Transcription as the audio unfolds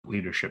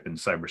leadership in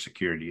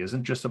cybersecurity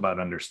isn't just about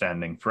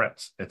understanding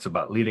threats. It's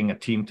about leading a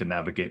team to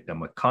navigate them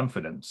with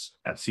confidence.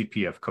 At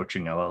CPF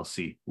Coaching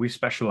LLC, we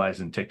specialize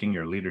in taking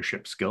your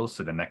leadership skills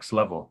to the next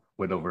level.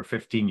 With over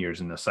 15 years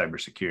in the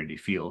cybersecurity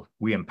field,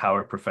 we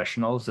empower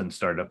professionals and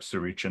startups to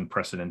reach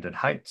unprecedented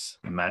heights.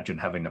 Imagine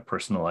having a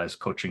personalized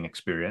coaching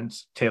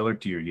experience tailored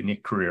to your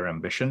unique career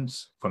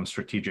ambitions. From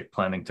strategic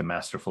planning to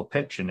masterful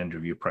pitch and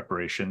interview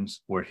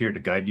preparations, we're here to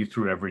guide you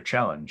through every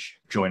challenge.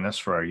 Join us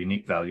for our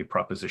unique value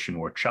proposition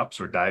workshops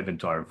or dive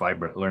into our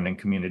vibrant learning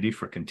community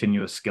for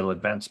continuous skill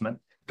advancement.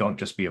 Don't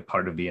just be a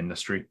part of the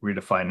industry,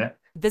 redefine it.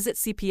 Visit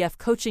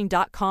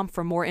cpfcoaching.com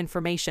for more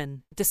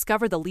information.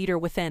 Discover the leader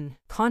within.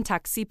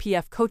 Contact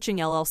CPF Coaching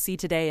LLC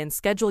today and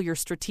schedule your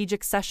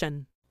strategic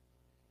session.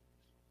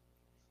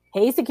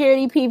 Hey,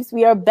 security peeps.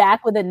 We are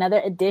back with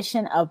another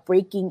edition of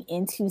Breaking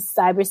Into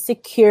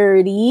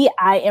Cybersecurity.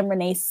 I am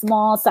Renee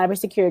Small,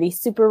 cybersecurity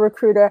super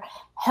recruiter,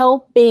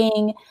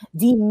 helping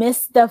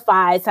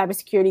demystify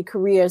cybersecurity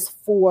careers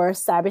for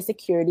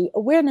Cybersecurity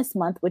Awareness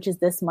Month, which is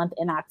this month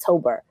in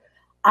October.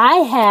 I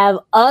have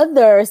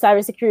other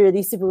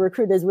cybersecurity super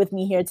recruiters with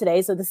me here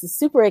today, so this is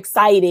super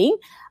exciting.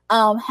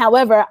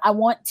 However, I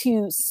want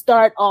to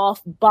start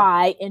off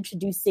by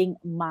introducing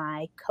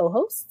my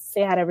co-hosts.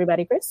 Say hi to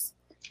everybody, Chris.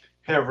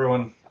 Hey,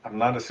 everyone. I'm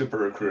not a super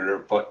recruiter,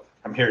 but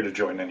I'm here to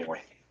join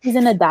anyway. He's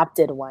an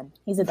adopted one.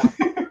 He's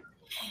adopted.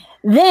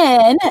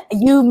 Then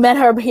you met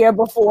her here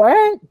before,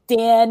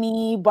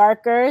 Danni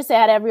Barker. Say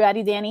hi to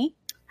everybody, Danni.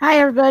 Hi,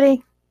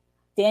 everybody.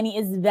 Danni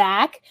is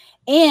back,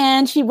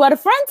 and she brought a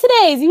friend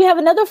today. So you have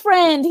another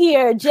friend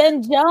here,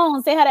 Jenn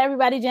Jones. Say hi to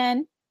everybody,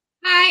 Jenn.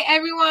 Hi,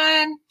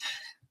 everyone.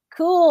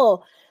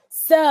 Cool.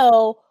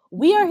 So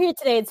we are here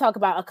today to talk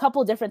about a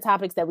couple different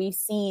topics that we've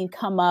seen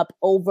come up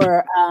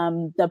over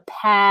the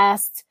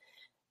past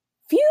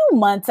few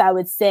months, I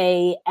would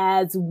say,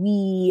 as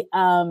we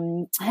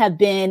have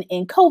been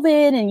in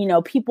COVID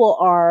and, people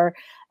are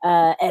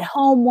at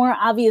home more,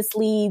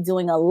 obviously,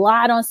 doing a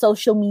lot on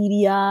social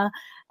media.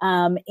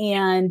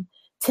 And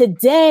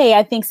today,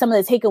 I think some of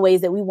the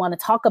takeaways that we want to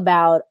talk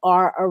about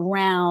are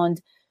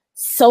around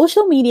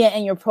social media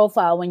and your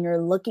profile when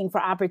you're looking for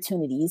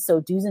opportunities.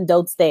 So do's and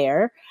don'ts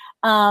there.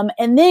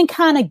 And then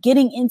kind of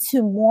getting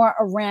into more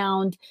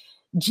around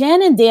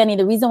Jenn and Danni.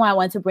 The reason why I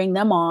wanted to bring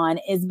them on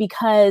is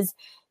because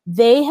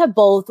they have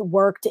both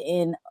worked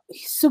in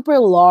super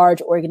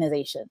large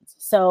organizations.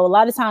 So a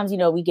lot of times,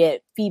 we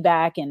get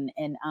feedback and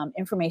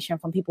information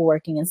from people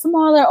working in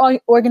smaller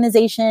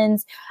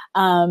organizations,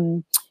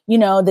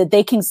 that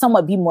they can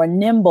somewhat be more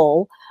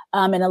nimble.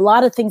 And a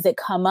lot of things that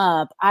come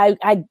up,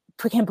 I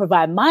can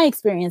provide my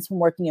experience from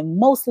working in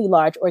mostly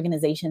large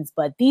organizations,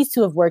 but these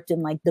two have worked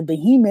in like the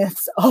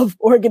behemoths of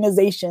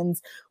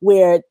organizations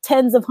where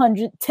tens of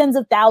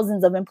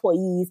thousands of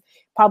employees,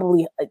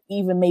 probably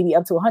even maybe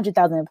up to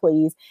 100,000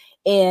 employees.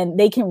 And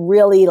they can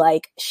really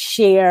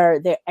share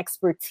their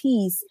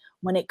expertise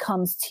when it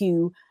comes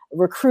to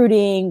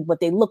recruiting, what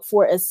they look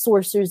for as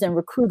sourcers and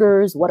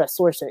recruiters, what a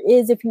sourcer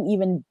is, if you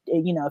even,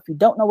 if you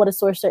don't know what a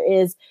sourcer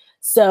is.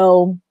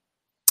 So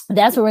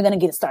that's where we're going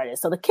to get started.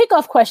 So the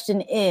kickoff question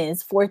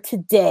is for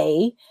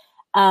today,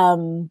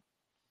 do's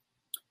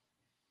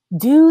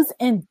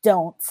and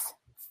don'ts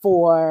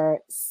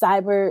for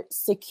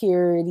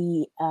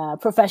cybersecurity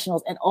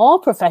professionals and all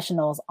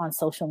professionals on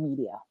social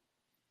media.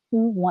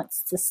 Who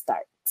wants to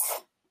start?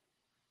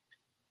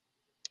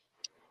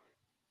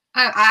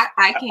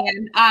 I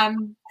can.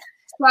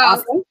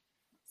 Awesome.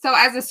 So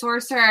as a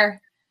sourcer,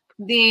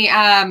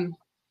 I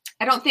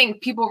don't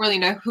think people really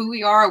know who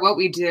we are or what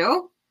we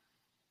do.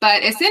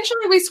 But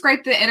essentially, we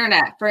scrape the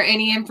internet for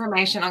any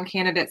information on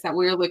candidates that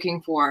we're looking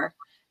for.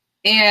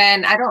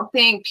 And I don't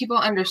think people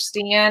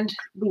understand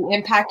the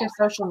impact of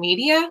social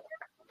media.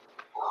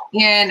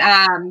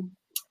 And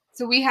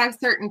so we have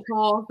certain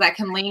tools that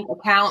can link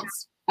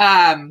accounts.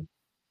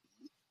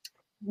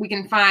 We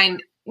can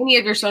find any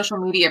of your social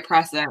media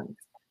presence.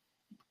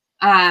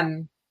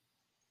 And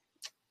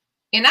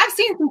I've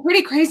seen some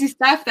pretty crazy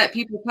stuff that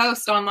people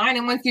post online.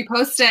 And once you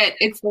post it,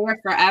 it's there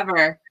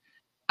forever.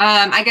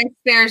 I guess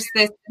there's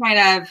this kind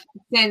of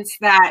sense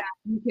that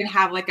you can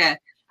have like a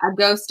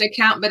ghost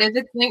account, but if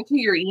it's linked to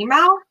your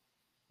email,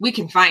 we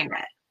can find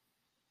it.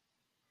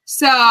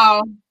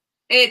 So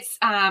it's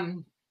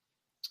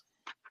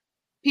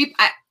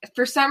people.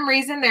 For some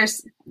reason,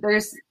 there's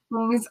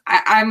things.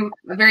 I'm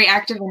very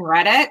active in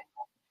Reddit,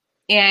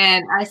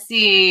 and I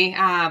see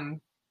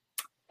some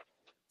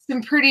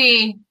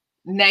pretty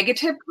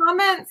negative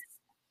comments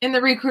in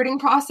the recruiting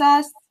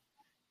process.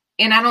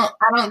 And I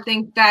don't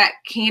think that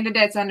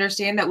candidates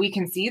understand that we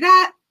can see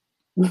that.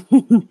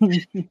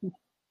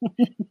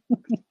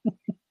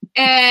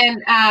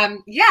 And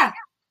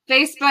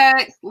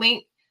Facebook,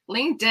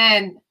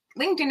 LinkedIn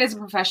is a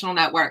professional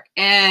network,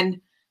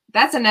 and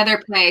that's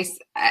another place.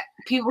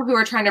 People who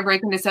are trying to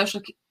break into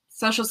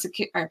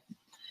cybersecurity.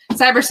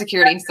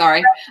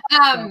 Sorry,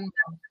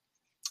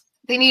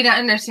 they need to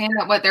understand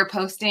that what they're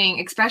posting,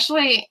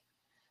 especially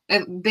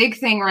a big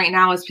thing right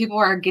now, is people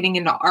are getting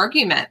into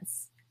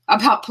arguments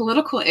about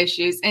political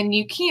issues. And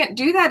you can't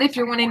do that if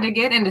you're wanting to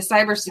get into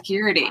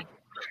cybersecurity.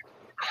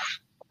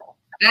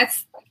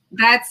 That's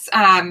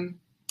and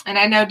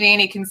I know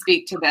Danny can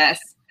speak to this.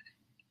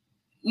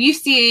 You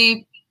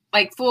see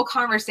like full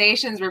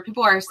conversations where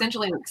people are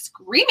essentially like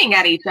screaming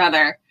at each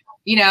other,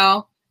 you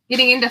know,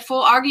 getting into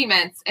full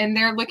arguments, and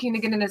they're looking to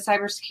get into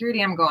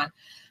cybersecurity. I'm going,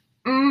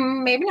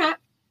 maybe not.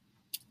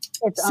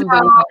 It's so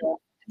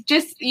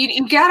just,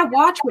 you got to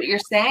watch what you're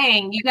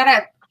saying. You got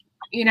to,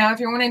 you know, if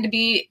you're wanting to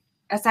be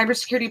a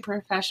cybersecurity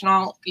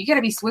professional, you got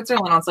to be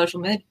Switzerland on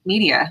social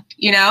media.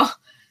 You know,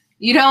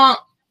 you don't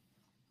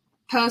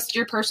post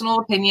your personal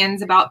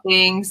opinions about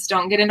things.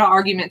 Don't get into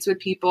arguments with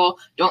people.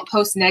 Don't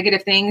post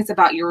negative things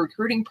about your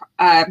recruiting,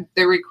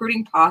 the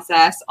recruiting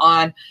process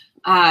on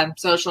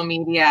social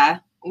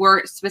media,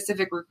 or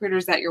specific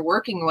recruiters that you're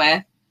working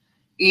with.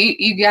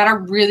 You got to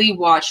really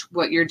watch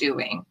what you're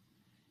doing.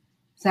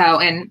 So,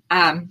 and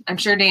I'm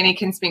sure Danny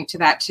can speak to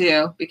that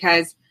too,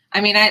 because I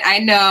mean, I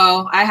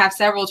know I have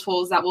several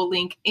tools that will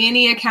link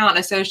any account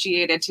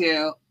associated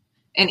to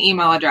an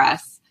email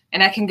address,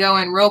 and I can go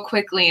in real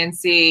quickly and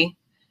see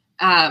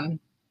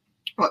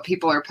what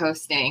people are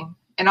posting.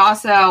 And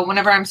also,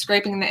 whenever I'm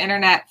scraping the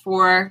internet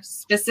for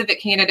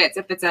specific candidates,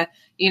 if it's a,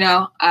 you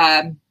know,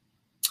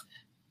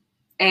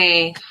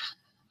 a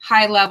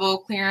high level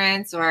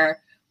clearance or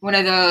one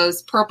of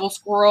those purple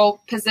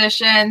squirrel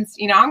positions,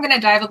 you know, I'm going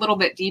to dive a little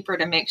bit deeper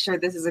to make sure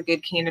this is a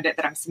good candidate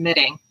that I'm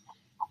submitting.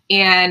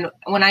 And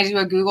when I do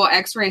a Google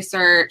X-ray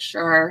search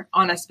or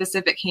on a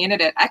specific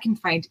candidate, I can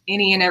find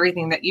any and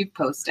everything that you've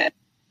posted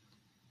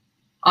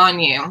on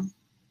you,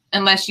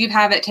 unless you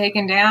have it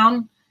taken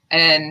down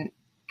and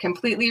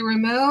completely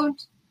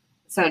removed.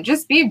 So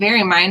just be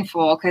very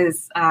mindful,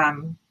 because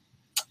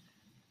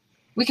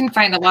we can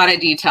find a lot of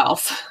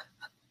details.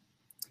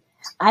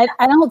 I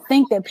don't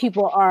think that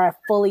people are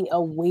fully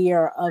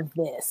aware of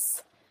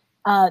this.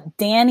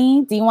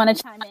 Danny, do you want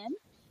to chime in?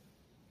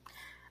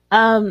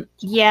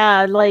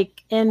 Yeah,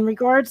 like in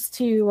regards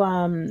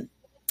to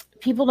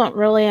people don't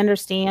really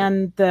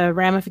understand the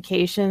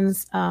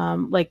ramifications.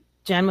 Like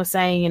Jenn was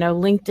saying, you know,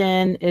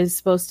 LinkedIn is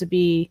supposed to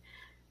be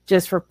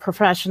just for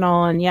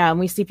professional. And yeah, and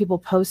we see people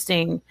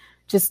posting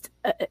just,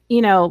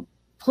 you know,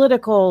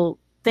 political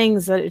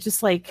things that it's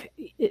just like,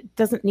 it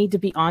doesn't need to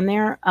be on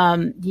there.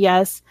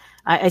 Yes,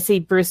 I see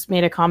Bruce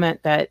made a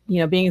comment that, you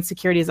know, being in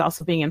security is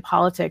also being in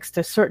politics to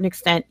a certain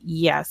extent.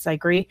 Yes, I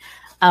agree.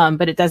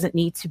 But it doesn't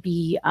need to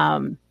be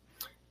on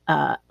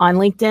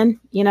LinkedIn,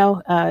 you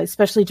know,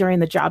 especially during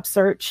the job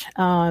search.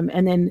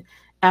 And then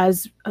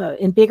as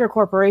in bigger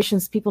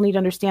corporations, people need to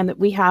understand that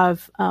we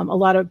have a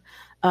lot of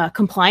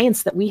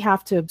compliance that we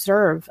have to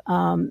observe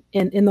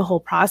in the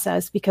whole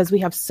process, because we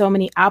have so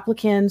many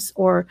applicants,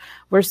 or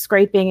we're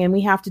scraping, and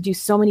we have to do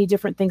so many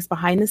different things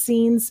behind the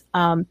scenes.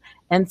 And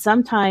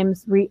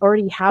sometimes we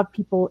already have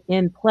people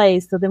in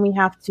place. So then we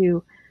have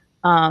to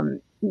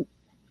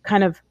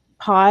kind of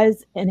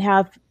pause and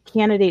have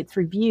candidates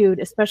reviewed,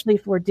 especially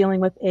if we're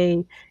dealing with a,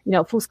 you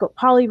know, full scope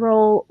poly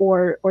role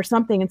or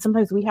something. And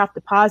sometimes we have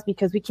to pause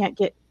because we can't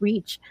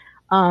reach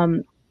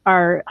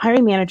our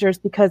hiring managers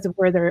because of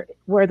where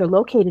they're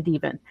located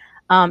even.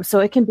 So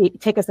it can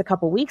take us a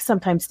couple of weeks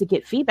sometimes to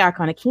get feedback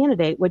on a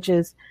candidate, which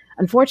is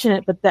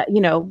unfortunate, but that,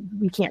 you know,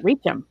 we can't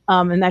reach them.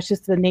 And that's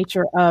just the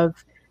nature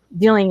of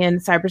dealing in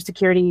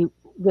cybersecurity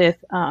with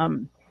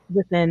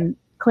within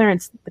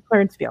the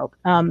clearance field.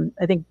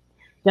 I think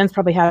Jenn's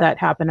probably had that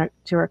happen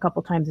to her a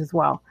couple times as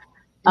well.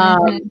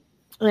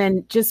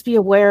 And just be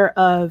aware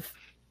of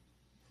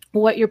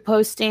what you're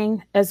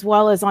posting as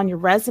well as on your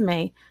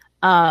resume,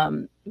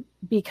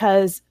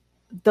 because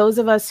those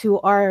of us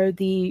who are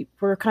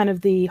we're kind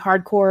of the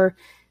hardcore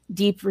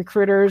deep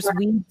recruiters,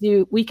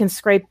 we can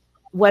scrape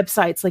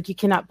websites like you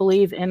cannot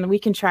believe, and we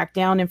can track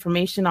down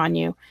information on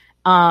you.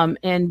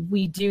 And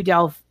we do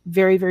delve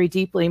very, very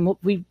deeply.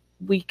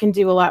 We can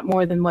do a lot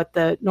more than what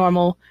the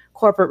normal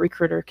corporate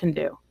recruiter can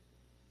do.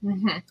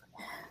 Mm-hmm.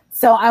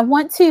 So I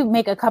want to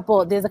make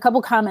there's a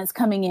couple comments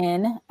coming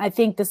in. I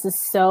think this is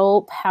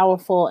so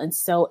powerful and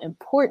so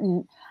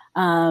important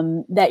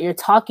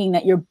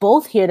that you're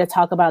both here to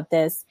talk about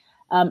this,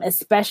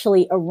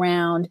 especially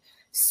around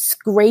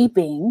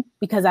scraping,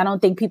 because I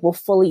don't think people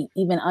fully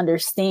even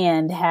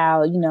understand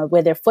how, you know,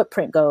 where their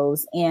footprint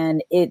goes.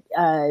 And it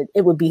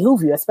would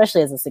behoove you,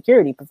 especially as a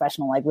security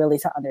professional, like really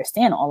to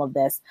understand all of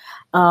this.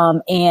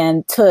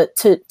 And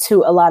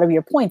to a lot of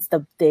your points,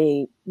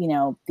 the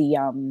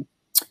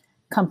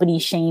company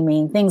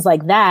shaming, things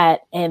like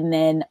that. And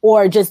then,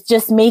 or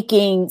just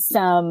making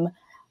some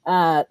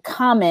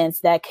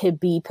comments that could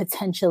be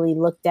potentially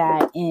looked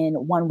at in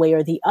one way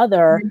or the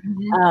other,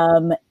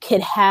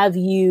 could have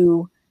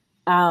you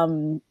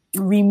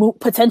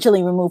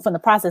potentially removed from the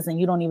process, and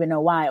you don't even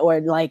know why,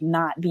 or like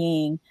not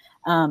being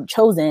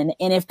chosen.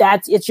 And if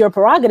it's your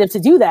prerogative to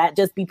do that,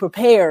 just be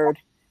prepared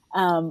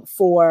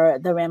for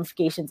the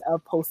ramifications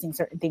of posting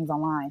certain things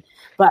online.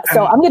 But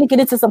so I'm going to get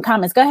into some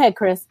comments. Go ahead,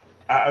 Chris.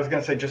 I was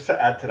going to say, just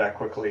to add to that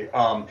quickly,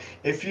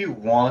 if you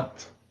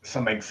want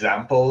some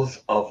examples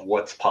of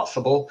what's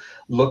possible,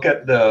 look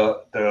at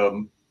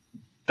the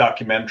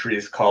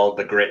documentaries called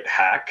The Great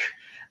Hack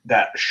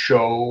that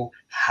show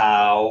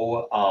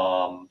how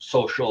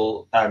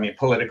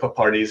political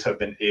parties have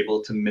been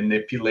able to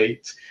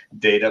manipulate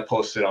data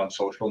posted on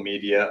social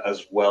media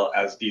as well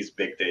as these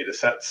big data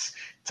sets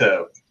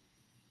to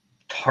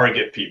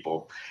target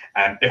people.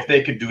 And if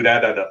they could do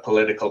that at a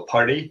political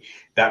party,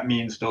 that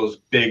means those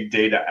big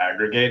data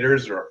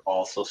aggregators are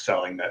also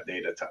selling that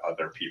data to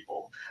other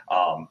people.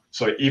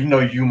 So even though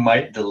you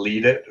might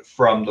delete it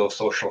from those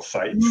social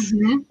sites,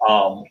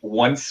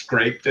 once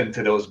scraped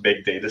into those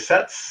big data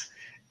sets,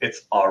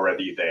 it's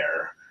already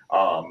there.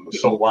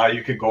 So while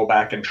you could go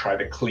back and try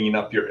to clean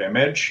up your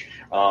image,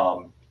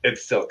 it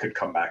still could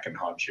come back and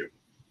haunt you.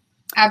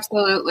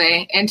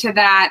 Absolutely. And to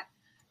that,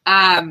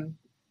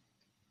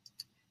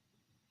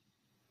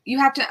 you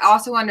have to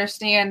also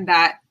understand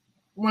that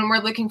when we're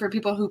looking for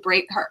people who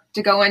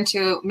to go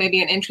into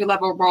maybe an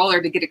entry-level role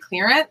or to get a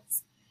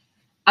clearance,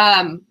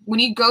 when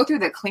you go through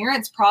the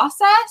clearance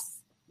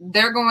process,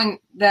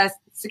 the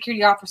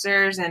security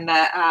officers and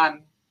the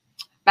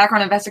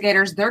background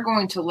investigators, they're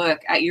going to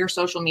look at your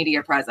social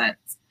media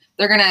presence.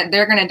 They're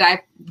gonna dive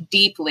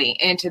deeply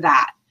into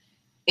that.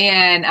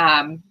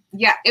 And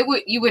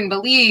you wouldn't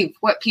believe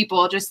what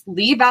people just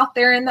leave out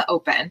there in the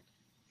open.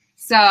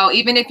 So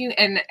even if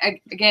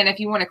if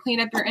you want to clean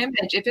up your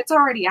image, if it's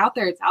already out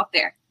there, it's out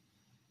there.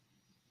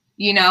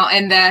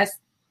 And the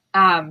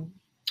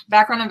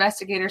background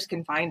investigators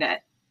can find it.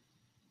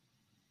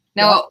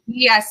 Now,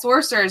 as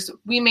sourcers,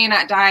 we may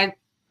not dive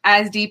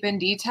as deep in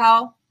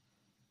detail,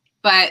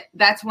 but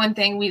that's one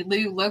thing we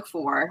do look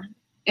for.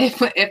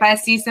 If I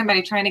see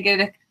somebody trying to get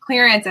a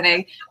clearance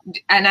and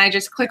I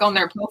just click on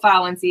their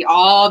profile and see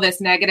all this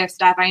negative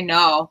stuff, I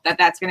know that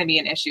that's going to be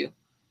an issue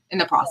in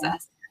the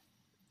process.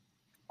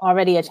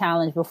 Already a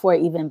challenge before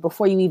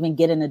you even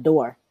get in the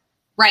door.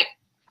 Right.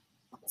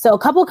 So a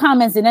couple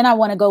comments, and then I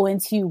want to go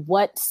into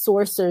what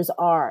sourcers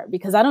are,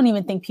 because I don't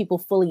even think people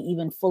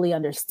fully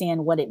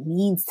understand what it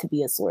means to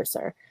be a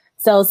sourcer.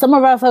 So some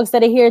of our folks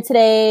that are here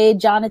today,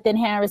 Jonathan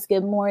Harris,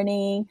 good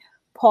morning.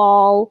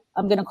 Paul,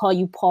 I'm going to call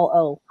you Paul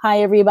O.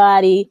 Hi,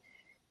 everybody.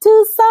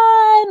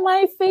 Tucson,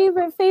 my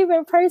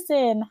favorite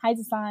person. Hi,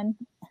 Tucson.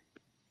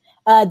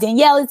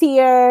 Danielle is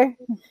here.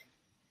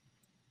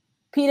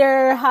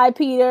 Peter, hi,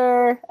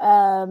 Peter.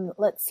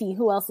 Let's see,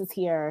 who else is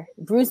here?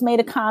 Bruce made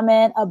a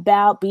comment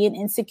about being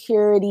in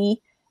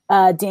security.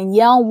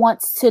 Danielle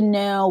wants to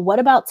know, what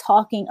about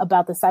talking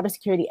about the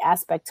cybersecurity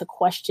aspect to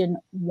question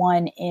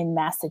 1 in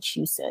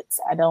Massachusetts?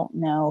 I don't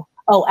know.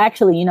 Oh,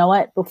 actually, you know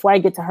what? Before I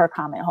get to her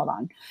comment, hold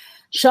on.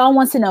 Sean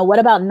wants to know, what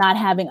about not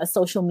having a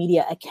social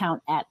media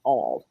account at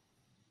all?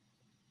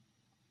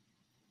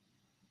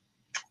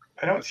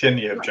 I don't see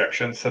any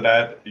objections to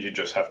that. You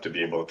just have to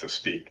be able to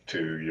speak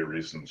to your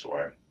reasons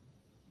why.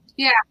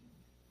 Yeah.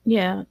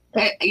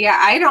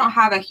 I don't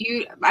have I have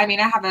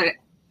a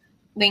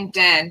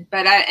LinkedIn,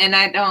 but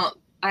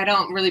I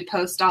don't really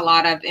post a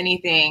lot of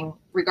anything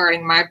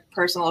regarding my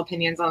personal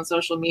opinions on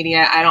social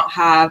media. I don't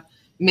have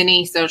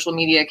many social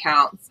media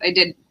accounts. I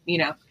did,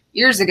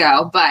 years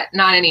ago, but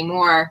not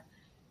anymore.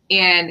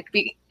 And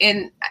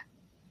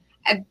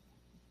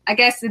I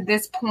guess at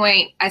this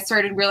point, I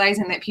started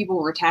realizing that people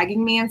were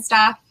tagging me and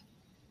stuff,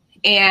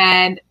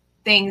 and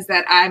things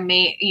that I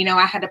made,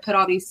 I had to put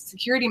all these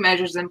security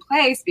measures in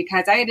place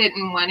because I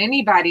didn't want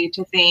anybody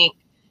to think,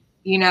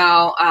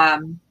 I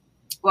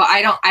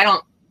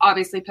don't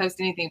obviously post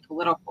anything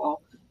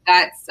political.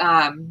 That's,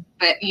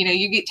 but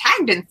you get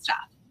tagged and stuff.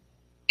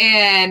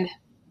 And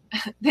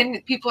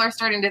then people are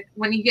starting to,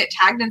 when you get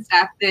tagged and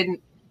stuff, then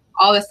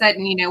all of a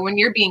sudden, when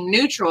you're being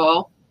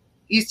neutral,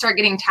 you start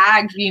getting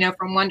tagged,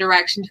 from one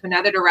direction to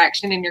another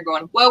direction, and you're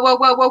going, whoa,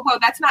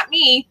 that's not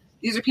me.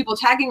 These are people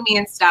tagging me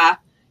and stuff.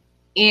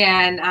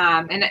 And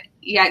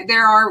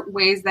there are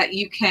ways that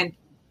you can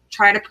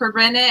try to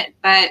prevent it,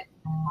 but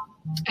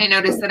I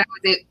noticed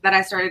that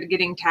I started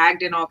getting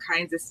tagged in all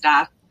kinds of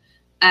stuff.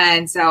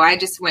 And so I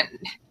just went,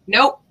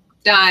 nope,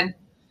 done.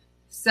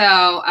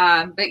 So,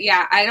 but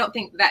yeah, I don't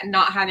think that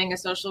not having a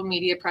social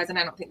media presence,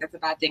 I don't think that's a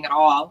bad thing at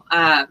all.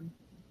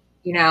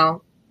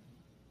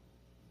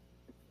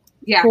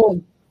 Yeah.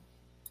 Cool.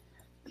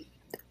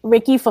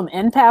 Ricky from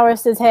NPower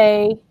says,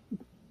 hey,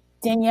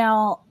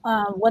 Danielle,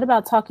 what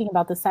about talking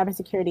about the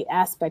cybersecurity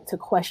aspect to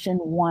question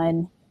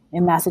 1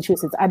 in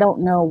Massachusetts? I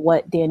don't know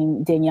what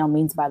Danielle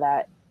means by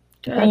that.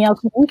 Danielle,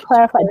 can you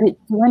clarify? Do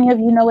any of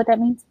you know what that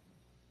means?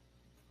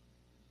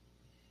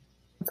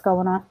 What's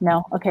going on?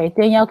 No. Okay.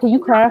 Danielle, can you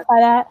clarify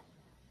that?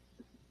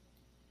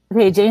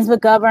 Okay. James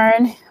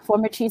McGovern,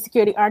 former chief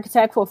security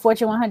architect for a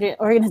Fortune 100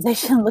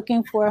 organization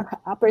looking for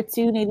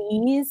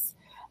opportunities.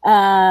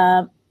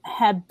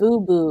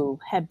 Habibu,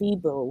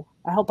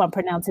 I hope I'm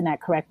pronouncing that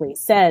correctly,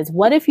 says,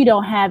 what if you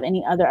don't have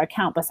any other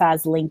account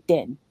besides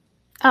LinkedIn?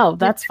 Oh,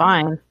 that's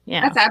fine. Yeah.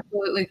 That's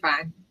absolutely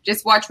fine.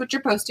 Just watch what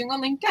you're posting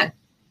on LinkedIn.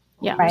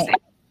 Yeah. Right.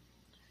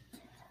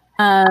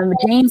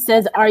 James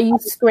says, are you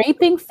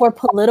scraping for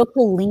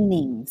political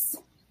leanings?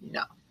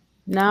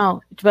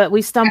 No, but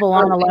we stumble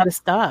on a lot of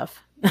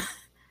stuff.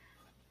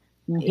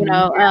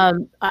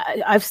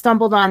 I've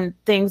stumbled on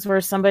things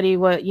where somebody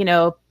would,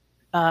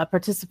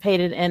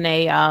 participated in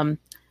a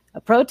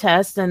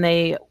protest and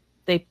they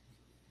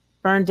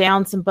burned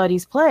down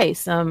somebody's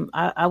place.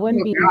 I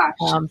wouldn't be.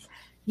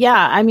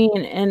 Yeah, I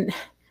mean, and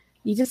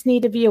you just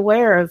need to be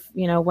aware of,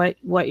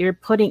 what you're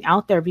putting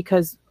out there,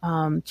 because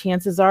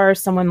chances are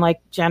someone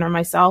like Jenn or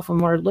myself, when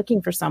we're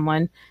looking for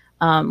someone,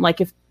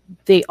 like if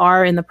they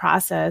are in the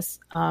process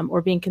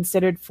or being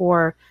considered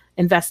for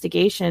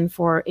investigation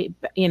for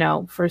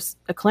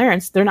a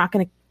clearance, they're not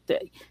going to,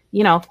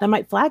 that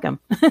might flag them.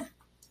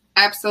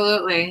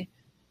 Absolutely.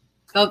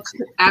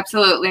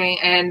 Absolutely.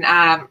 And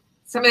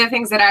some of the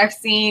things that I've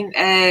seen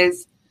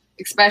is,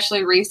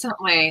 especially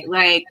recently,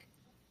 like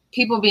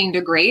people being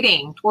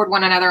degrading toward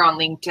one another on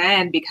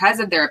LinkedIn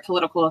because of their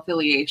political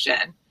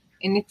affiliation.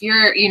 And if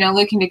you're,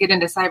 looking to get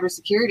into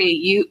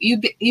cybersecurity,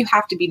 you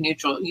have to be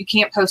neutral. You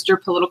can't post your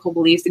political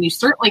beliefs, and you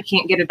certainly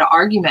can't get into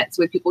arguments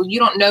with people. You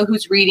don't know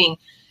who's reading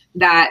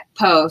that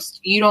post.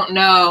 You don't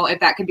know if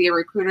that could be a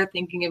recruiter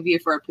thinking of you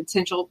for a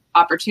potential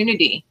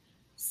opportunity.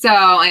 So,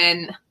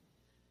 and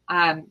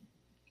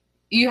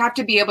you have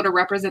to be able to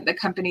represent the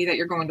company that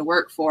you're going to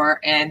work for,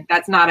 and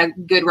that's not a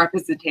good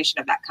representation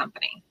of that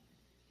company.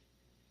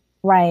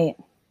 Right.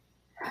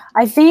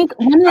 I think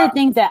one of the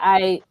things that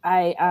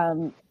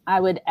I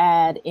would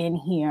add in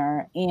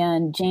here,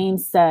 and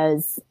James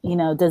says,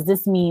 does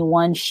this mean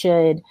one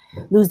should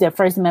lose their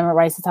First Amendment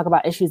rights to talk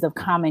about issues of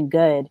common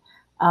good?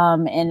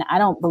 And I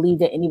don't believe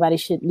that anybody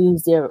should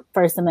lose their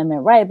First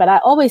Amendment right, but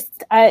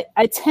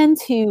I tend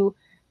to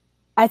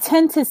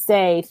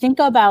say, think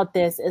about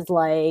this as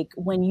like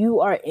when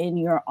you are in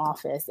your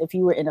office, if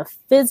you were in a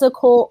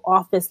physical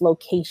office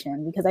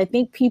location, because I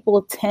think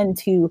people tend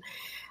to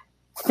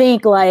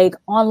think like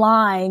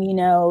online,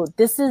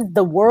 this is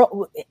the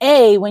world.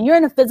 When you're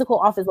in a physical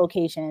office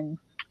location,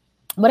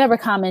 whatever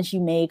comments you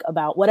make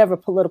about whatever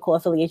political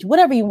affiliation,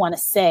 whatever you want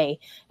to say,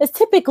 is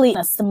typically in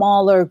a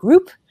smaller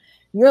group.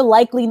 You're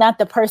likely not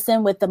the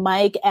person with the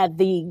mic at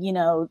the,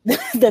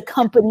 the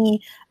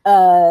company,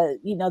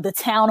 the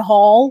town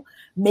hall,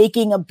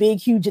 making a big,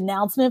 huge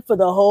announcement for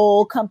the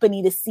whole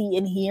company to see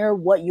and hear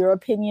what your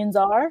opinions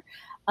are.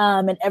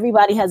 And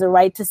everybody has a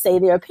right to say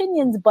their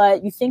opinions,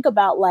 but you think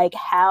about like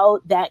how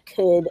that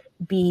could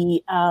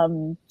be,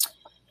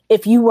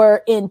 if you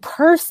were in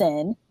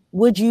person,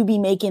 would you be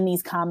making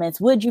these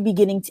comments? Would you be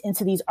getting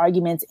into these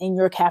arguments in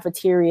your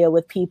cafeteria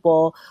with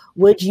people?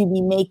 Would you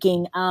be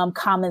making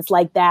comments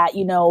like that,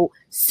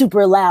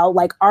 super loud,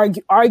 like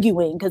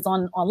arguing? Because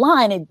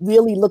online, it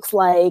really looks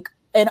like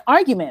an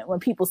argument when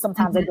people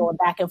sometimes are going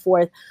back and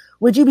forth.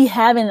 Would you be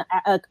having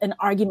an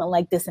argument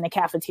like this in a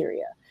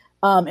cafeteria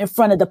in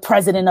front of the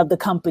president of the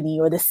company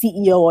or the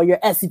CEO or your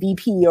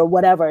SVP or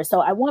whatever? So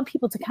I want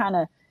people to kind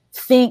of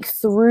think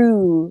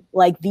through,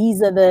 like,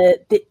 these are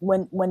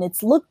when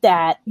it's looked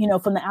at,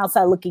 from the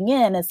outside looking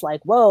in, it's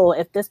like, whoa,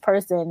 if this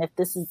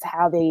is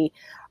how they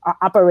are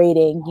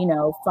operating,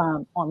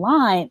 from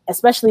online,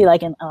 especially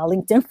like in a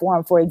LinkedIn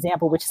forum, for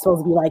example, which is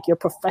supposed to be like your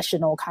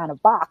professional kind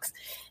of box,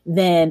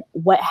 then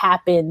what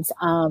happens?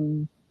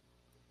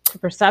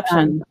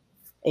 Perception.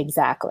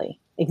 Exactly.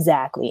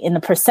 And the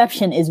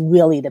perception is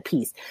really the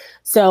piece.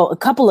 So a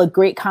couple of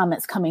great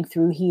comments coming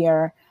through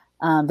here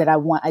that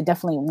I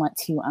definitely want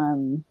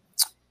to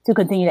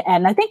continue to add.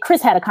 And I think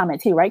Chris had a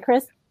comment too, right,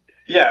 Chris?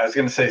 Yeah, I was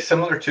going to say,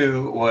 similar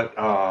to what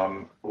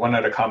one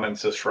of the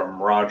comments is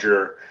from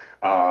Roger.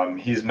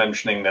 He's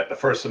mentioning that the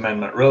First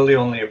Amendment really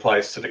only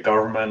applies to the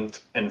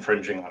government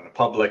infringing on the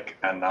public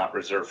and not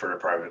reserved for the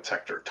private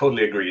sector.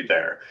 Totally agree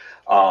there.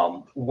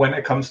 When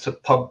it comes to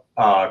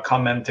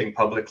commenting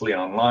publicly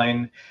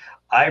online,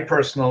 I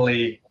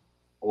personally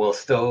will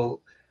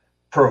still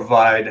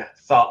provide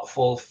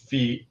thoughtful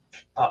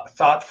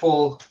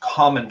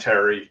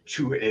commentary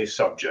to a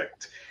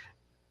subject.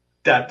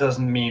 That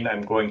doesn't mean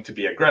I'm going to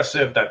be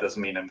aggressive. That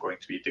doesn't mean I'm going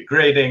to be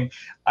degrading.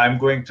 I'm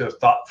going to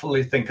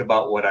thoughtfully think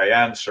about what I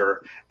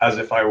answer as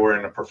if I were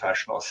in a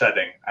professional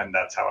setting, and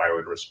that's how I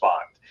would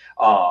respond.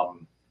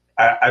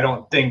 I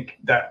don't think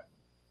that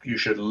you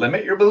should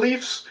limit your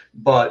beliefs,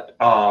 but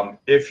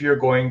if you're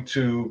going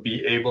to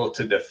be able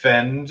to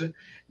defend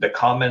the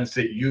comments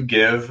that you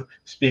give,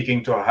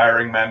 speaking to a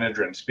hiring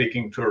manager and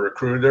speaking to a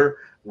recruiter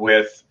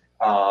with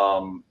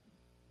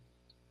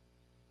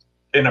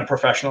in a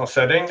professional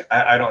setting,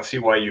 I don't see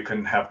why you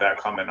couldn't have that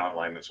comment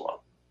online as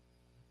well.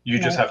 You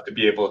just have to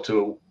be able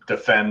to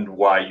defend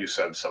why you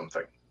said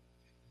something.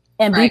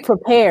 And be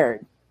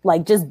prepared.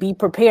 Like, just be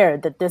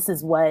prepared that this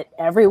is what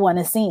everyone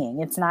is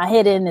seeing. It's not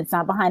hidden. It's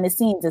not behind the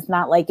scenes. It's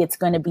not like it's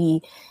going to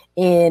be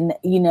in,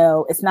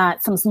 it's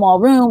not some small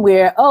room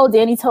where, oh,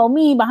 Danny told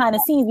me behind the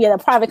scenes we had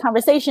a private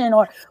conversation,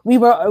 or we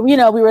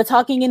were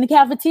talking in the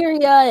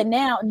cafeteria, and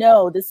now,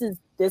 no, this is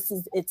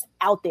it's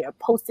out there,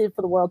 posted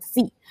for the world to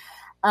see.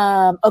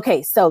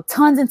 Okay, so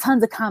tons and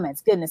tons of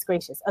comments. Goodness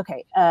gracious.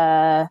 Okay.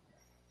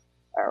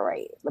 All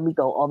right, let me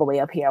go all the way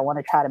up here. I want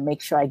to try to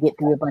make sure I get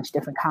through a bunch of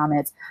different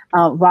comments.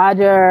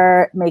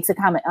 Roger makes a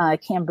comment.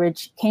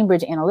 Cambridge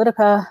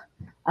Analytica,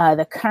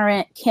 the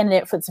current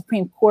candidate for the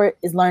Supreme Court,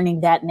 is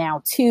learning that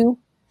now too.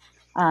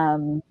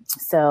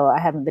 So I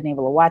haven't been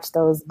able to watch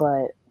those,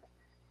 but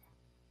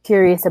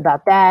Curious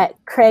about that.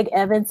 Craig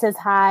Evans says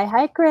hi.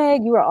 Hi,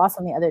 Craig. You were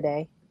awesome the other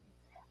day.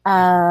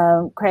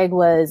 Craig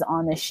was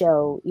on the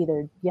show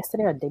either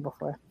yesterday or the day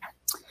before.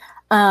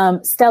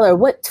 Stellar,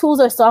 what tools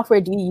or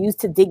software do you use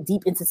to dig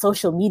deep into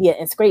social media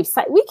and scrape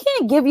sites? We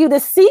can't give you the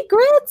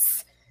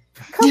secrets.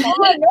 Come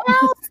on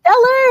now,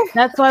 Stellar.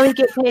 That's why we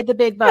get paid the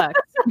big bucks.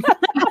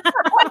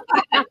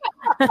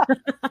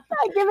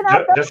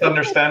 Just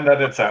understand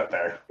that it's out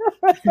there.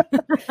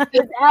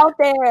 It's out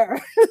there.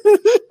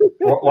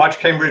 Watch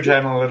Cambridge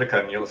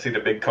Analytica and you'll see the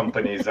big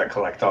companies that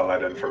collect all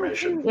that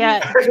information.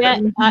 Yeah,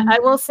 Jenn, I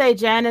will say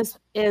Jenn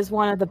is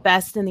one of the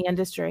best in the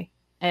industry.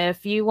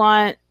 If you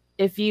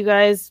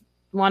guys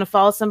want to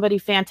follow somebody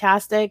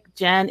fantastic,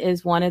 Jenn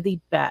is one of the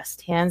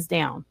best, hands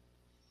down.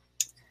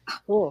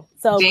 Cool.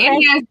 So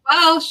Danni as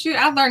well. Shoot,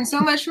 I've learned so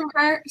much from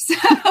her. So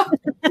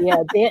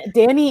yeah,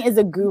 Danni is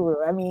a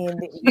guru. I mean,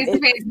 she's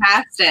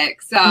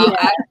fantastic. So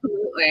yeah.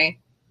 Absolutely.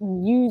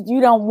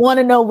 You don't want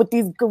to know what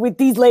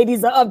these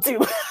ladies are up to.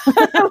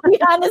 We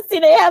honestly,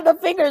 they have the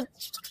fingers.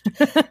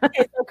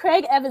 Okay, so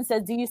Craig Evans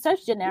says, do you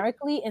search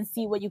generically and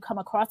see what you come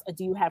across, or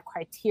do you have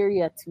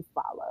criteria to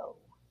follow?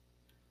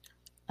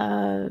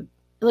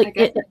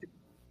 It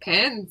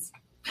depends.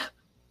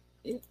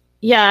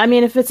 Yeah, I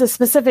mean, if it's a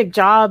specific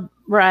job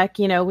rec,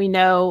 we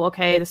know,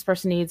 okay, this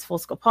person needs full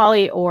scope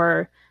poly,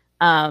 or,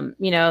 and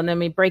then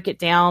we break it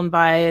down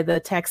by the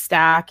tech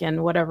stack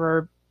and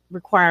whatever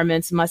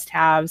requirements,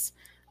 must-haves,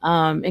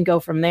 and go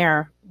from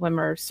there when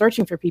we're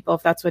searching for people,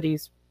 if that's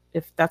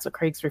what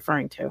Craig's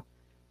referring to.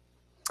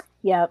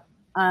 Yep.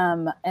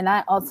 And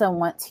I also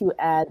want to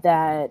add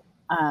that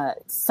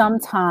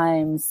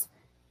sometimes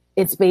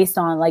it's based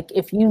on, like,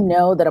 if you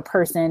know that a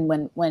person,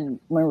 when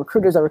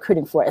recruiters are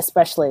recruiting for,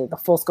 especially the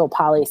full scope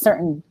poly,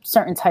 certain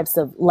types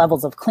of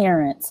levels of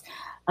clearance,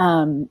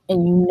 and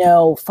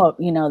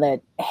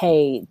that,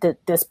 hey,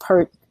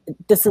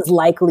 this is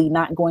likely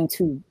not going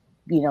to,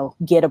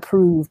 get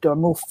approved or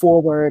move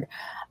forward.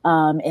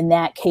 In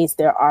that case,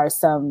 there are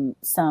some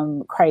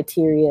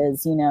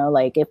criterias,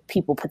 like if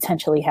people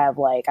potentially have,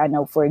 like, I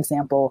know, for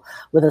example,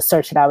 with a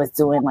search that I was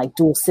doing, like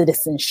dual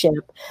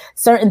citizenship,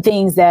 certain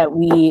things that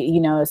we,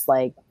 it's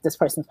like this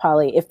person's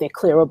probably, if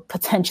they're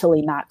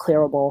potentially not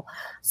clearable.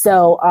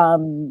 So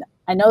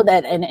I know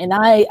that, and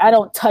I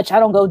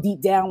don't go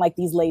deep down like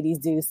these ladies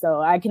do.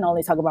 So I can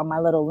only talk about my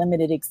little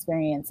limited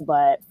experience.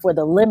 But for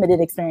the limited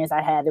experience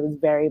I had, it was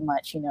very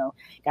much,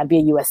 got to be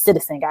a U.S.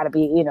 citizen, got to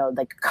be,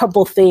 like a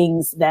couple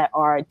things that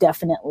are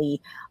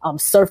definitely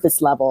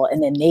surface level,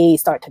 and then they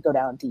start to go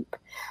down deep.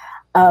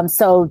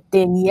 So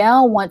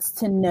Danielle wants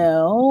to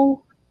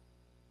know.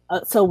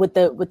 So with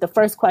the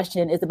first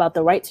question is about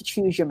the right to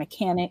choose your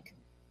mechanic.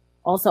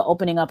 Also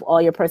opening up all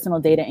your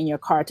personal data in your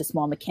car to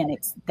small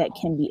mechanics that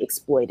can be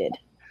exploited.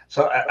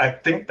 So I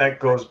think that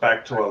goes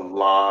back to a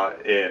law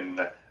in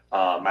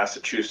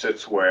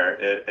Massachusetts where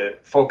it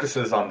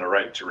focuses on the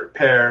right to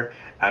repair,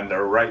 and the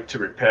right to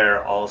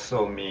repair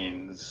also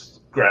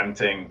means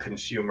granting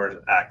consumers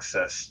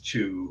access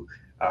to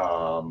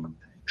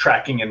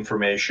tracking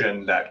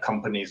information that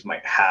companies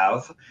might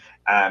have.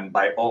 And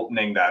by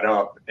opening that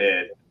up,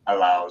 it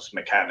allows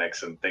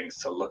mechanics and things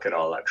to look at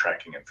all that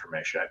tracking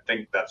information. I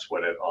think that's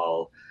what it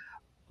all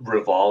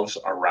revolves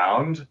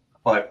around,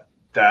 but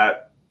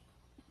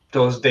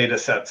those data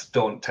sets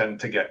don't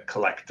tend to get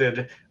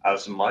collected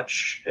as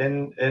much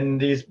in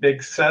these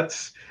big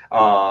sets,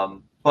 but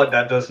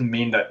that doesn't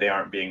mean that they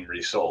aren't being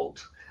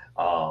resold.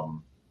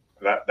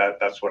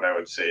 That's what I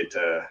would say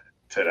to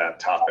that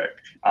topic,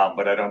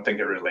 but I don't think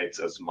it relates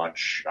as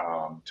much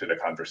to the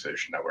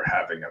conversation that we're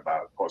having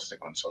about posting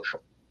on social.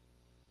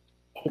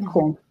 Okay,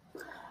 cool.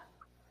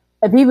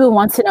 People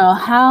want to know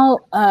how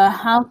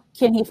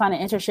can he find an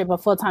internship or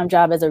full-time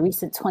job as a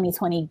recent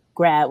 2020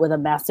 grad with a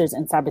master's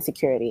in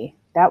cybersecurity?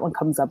 That one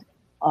comes up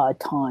a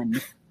ton.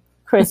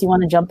 Chris, you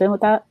want to jump in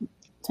with that?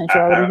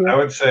 I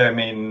would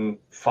say,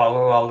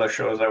 follow all the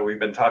shows that we've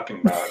been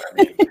talking about.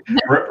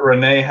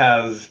 Renee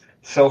has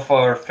so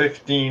far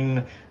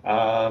 15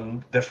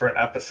 different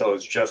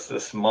episodes just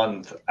this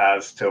month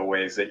as to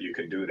ways that you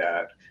can do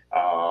that.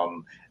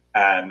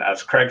 And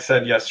as Craig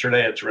said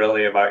yesterday, it's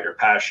really about your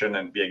passion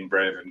and being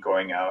brave and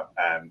going out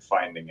and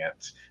finding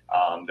it.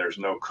 There's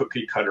no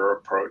cookie cutter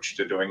approach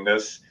to doing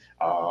this.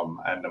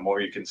 And the more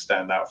you can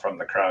stand out from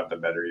the crowd, the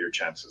better your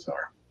chances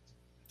are.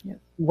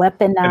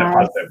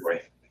 Weaponize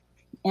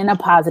in a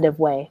positive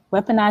way.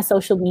 Weaponize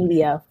social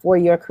media for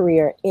your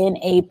career in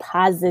a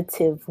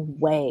positive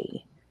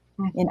way.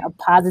 In a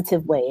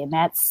positive way. And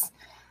that's,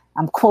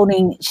 I'm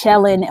quoting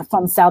Chellin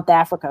from South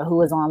Africa, who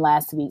was on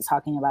last week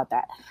talking about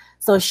that.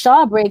 So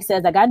Shaw Break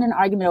says, I got in an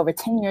argument over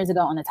 10 years ago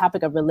on the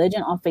topic of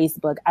religion on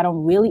Facebook. I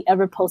don't really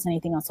ever post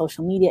anything on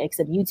social media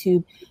except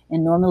YouTube.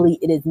 And normally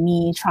it is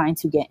me trying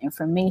to get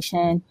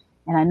information.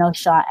 And I know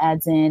Shaw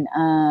adds in,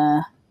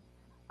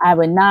 I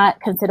would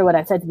not consider what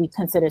I said to be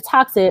considered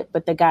toxic,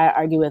 but the guy I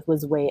argue with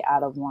was way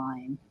out of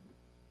line.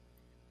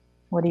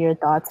 What are your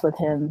thoughts with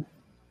him?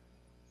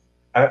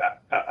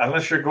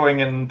 Unless you're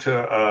going into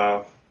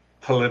a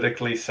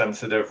politically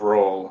sensitive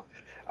role,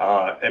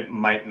 it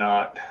might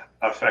not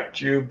affect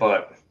you,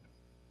 but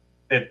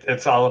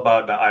it's all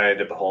about the eye of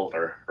the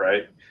beholder,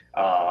 right?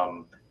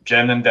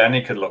 Jenn and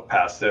Danni could look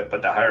past it,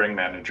 but the hiring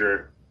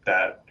manager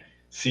that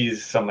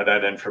sees some of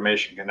that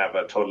information can have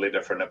a totally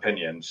different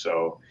opinion.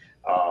 So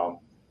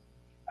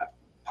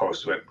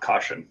post with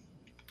caution.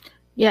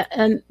 Yeah,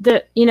 and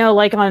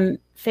like on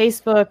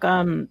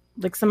Facebook,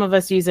 like some of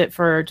us use it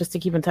for just to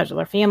keep in touch with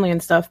our family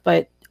and stuff,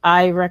 but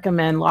I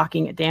recommend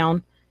locking it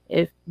down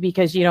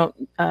because you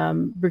don't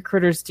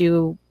recruiters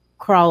do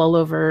crawl all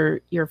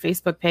over your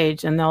Facebook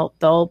page, and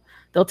they'll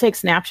take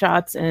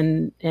snapshots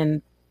and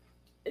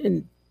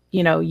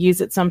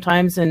use it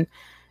sometimes. And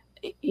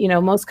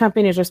most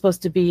companies are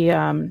supposed to be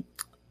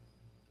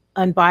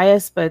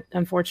unbiased, but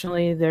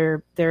unfortunately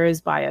there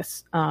is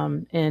bias.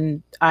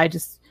 And I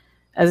just,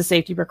 as a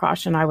safety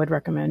precaution, I would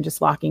recommend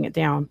just locking it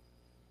down.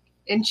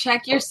 And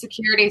check your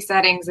security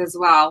settings as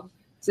well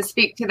to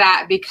speak to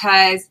that,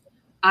 because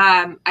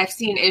I've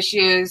seen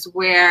issues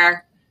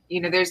where,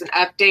 there's an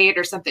update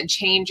or something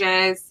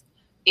changes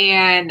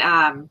and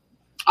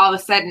all of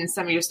a sudden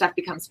some of your stuff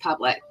becomes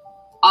public.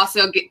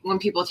 Also, when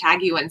people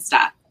tag you and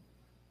stuff,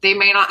 they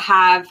may not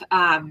have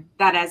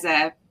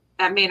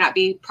that may not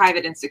be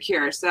private and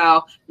secure.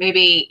 So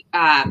maybe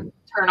turn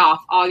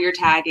off all your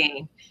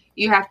tagging.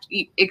 You have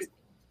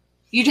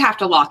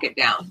to lock it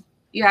down.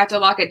 You have to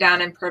lock it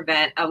down and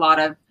prevent a lot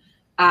of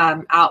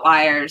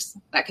outliers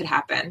that could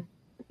happen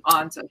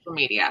on social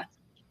media.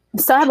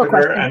 So I have a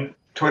question.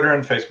 Twitter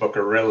and Facebook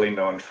are really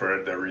known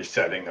for the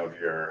resetting of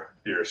your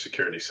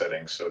security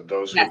settings. So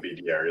those would be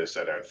the areas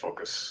that I'd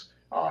focus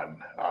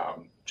on.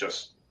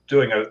 Just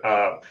doing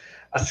a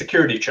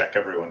security check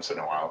every once in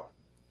a while.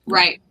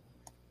 Right.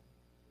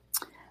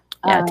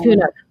 Yeah,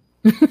 tune up.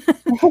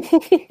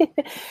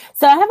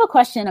 So I have a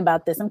question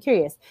about this. I'm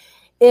curious.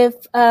 If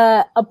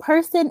a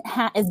person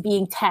is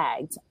being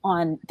tagged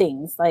on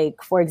things,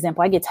 like, for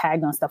example, I get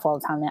tagged on stuff all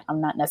the time that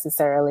I'm not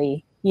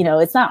necessarily,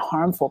 it's not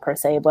harmful per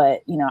se,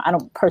 but, I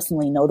don't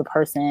personally know the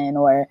person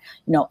or,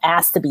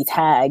 asked to be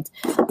tagged.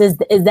 Is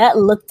that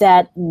looked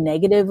at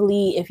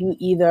negatively if you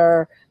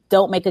either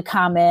don't make a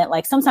comment?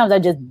 Like sometimes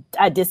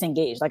I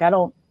disengage. Like I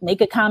don't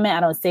make a comment. I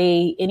don't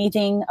say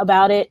anything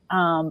about it.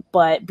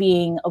 But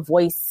being a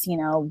voice,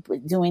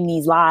 doing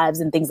these lives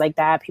and things like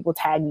that, people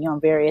tag me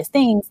on various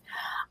things.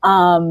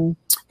 How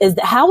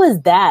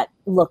is that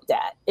looked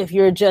at if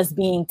you're just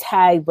being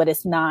tagged, but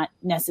it's not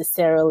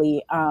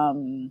necessarily,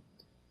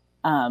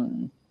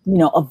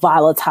 a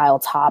volatile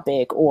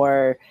topic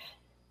or.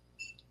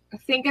 I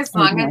think as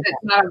long as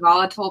it's not a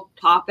volatile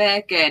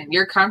topic and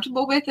you're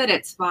comfortable with it,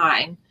 it's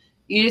fine.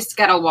 You just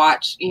got to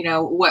watch,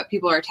 what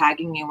people are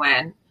tagging you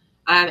in.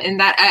 And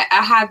that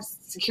I have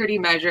security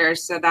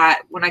measures so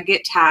that when I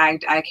get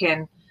tagged, I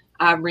can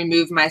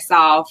remove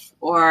myself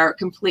or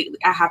completely,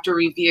 I have to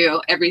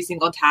review every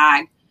single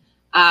tag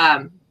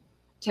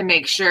to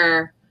make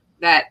sure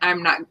that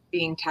I'm not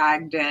being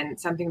tagged in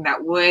something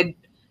that would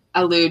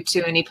allude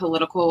to any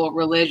political,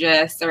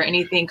 religious, or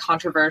anything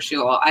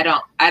controversial. I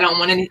don't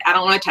want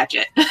to touch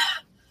it.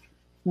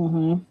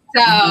 Mm-hmm.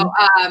 So,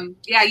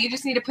 you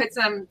just need to put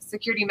some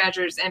security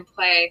measures in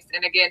place.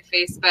 And again,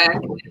 Facebook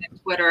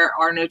and Twitter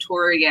are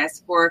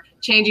notorious for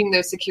changing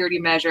those security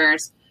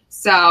measures.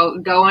 So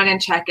go in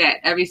and check it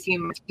every few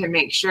months to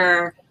make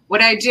sure.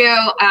 What I do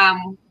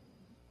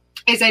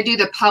is I do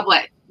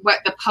what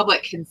the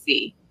public can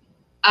see.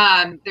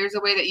 There's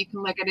a way that you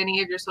can look at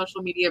any of your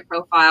social media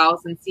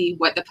profiles and see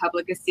what the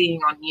public is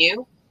seeing on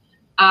you.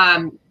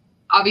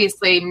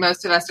 Obviously,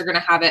 most of us are going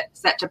to have it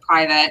set to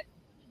private.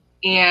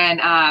 And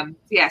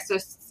so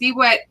see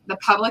what the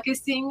public is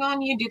seeing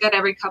on you. Do that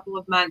every couple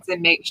of months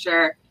and make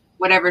sure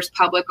whatever's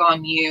public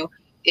on you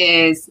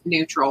is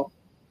neutral.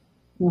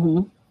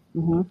 Mm-hmm.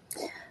 Mm-hmm.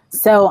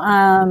 So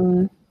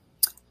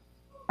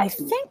I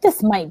think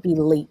this might be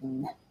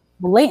Leighton.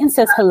 Leighton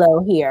says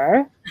hello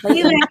here.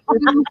 Leighton,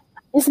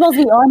 you're supposed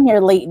to be on here,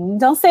 Leighton.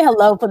 Don't say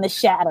hello from the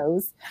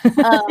shadows.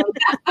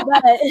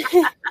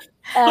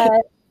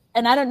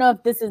 And I don't know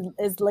if this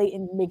is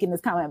Leighton making this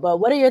comment, but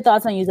what are your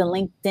thoughts on using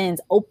LinkedIn's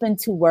open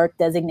to work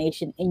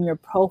designation in your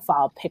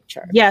profile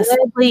picture? Yes,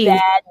 please.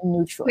 Bad,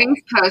 neutral.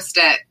 Please post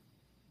it.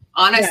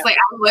 Honestly,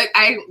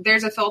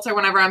 there's a filter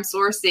whenever I'm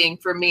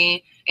sourcing for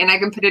me, and I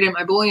can put it in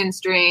my Boolean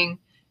string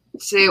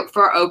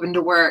for open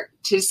to work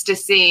just to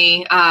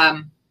see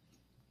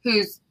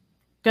who's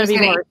going to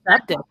be more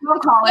receptive.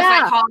 If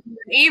I call them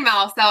an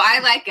email, so I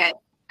like it.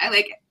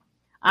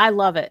 I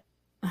love it.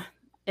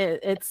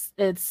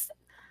 It's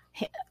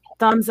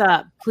thumbs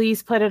up.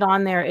 Please put it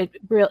on there.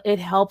 It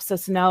helps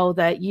us know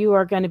that you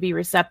are going to be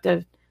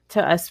receptive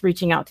to us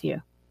reaching out to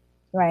you.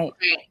 Right.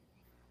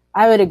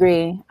 I would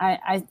agree.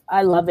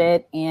 I love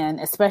it. And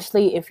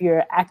especially if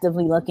you're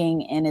actively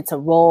looking and it's a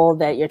role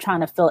that you're trying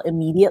to fill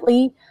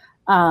immediately,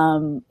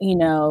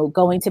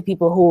 going to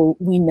people who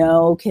we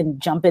know can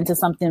jump into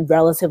something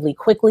relatively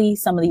quickly.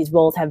 Some of these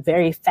roles have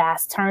very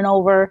fast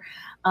turnover.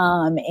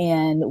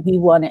 And we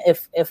want to,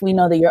 if we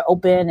know that you're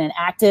open and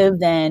active,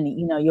 then,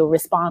 you'll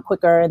respond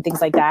quicker and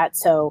things like that.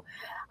 So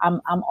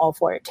I'm all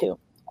for it too.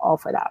 All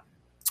for that.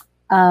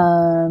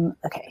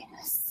 Okay.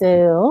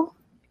 So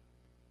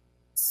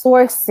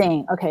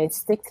Sourcing. Okay,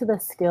 stick to the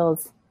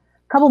skills.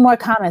 A couple more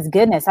comments.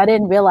 Goodness, I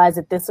didn't realize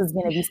that this was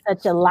going to be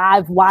such a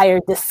live wire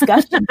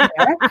discussion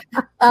here.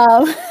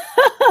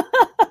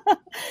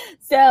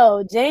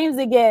 So James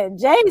again.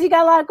 James, you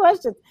got a lot of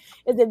questions.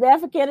 Is it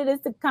bad for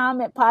candidates to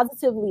comment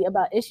positively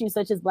about issues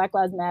such as Black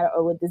Lives Matter,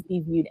 or would this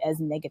be viewed as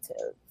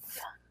negative?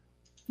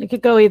 It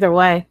could go either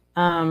way.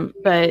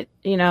 But,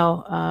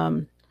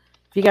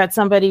 if you got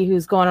somebody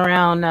who's going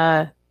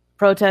around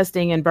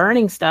protesting and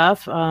burning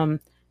stuff, and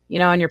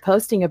you're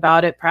posting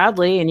about it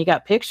proudly and you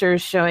got pictures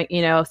showing,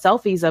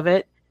 selfies of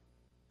it,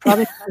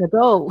 probably going to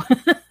go.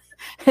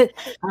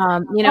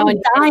 I'm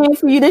dying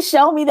for you to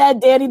show me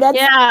that, Danny.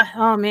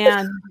 Oh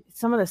man,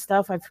 some of the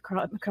stuff I've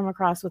come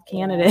across with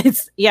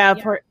candidates.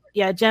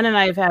 Jen and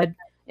I have had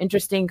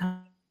interesting.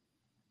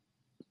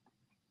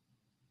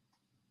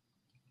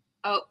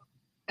 Oh,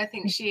 I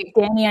think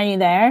Danny, are you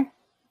there?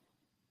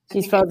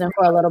 She's frozen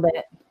for a little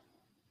bit.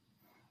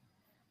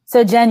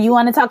 So Jen, you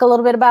want to talk a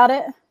little bit about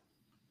it?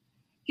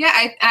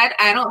 Yeah,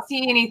 I don't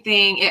see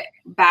anything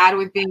bad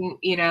with being,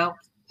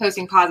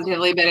 posting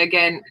positively, but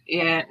again,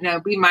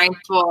 be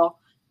mindful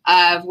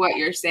of what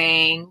you're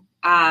saying.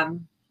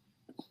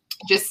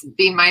 Just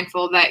be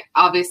mindful that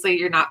obviously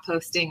you're not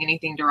posting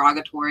anything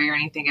derogatory or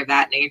anything of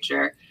that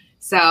nature.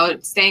 So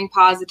staying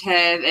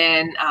positive,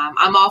 and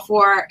I'm all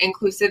for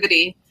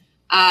inclusivity.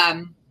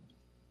 100%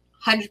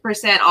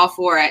 all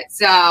for it.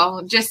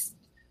 So just,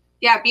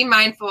 be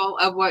mindful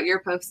of what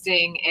you're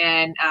posting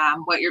and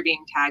what you're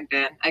being tagged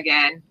in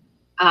again,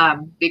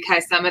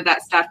 because some of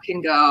that stuff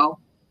can go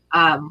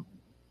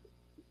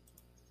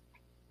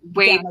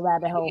way down the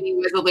rabbit hole. He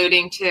was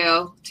alluding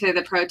to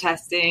the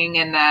protesting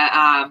and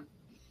the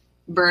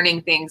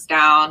burning things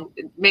down.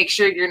 Make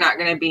sure you're not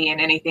going to be in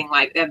anything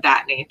like of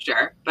that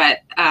nature, but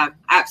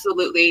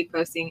absolutely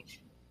posting,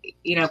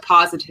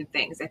 positive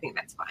things. I think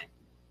that's fine.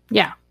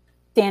 Yeah.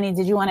 Danny,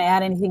 did you want to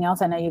add anything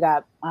else? I know you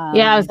got.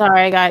 I'm sorry,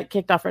 I got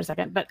kicked off for a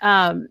second, but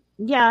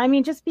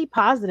just be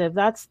positive.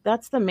 That's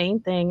the main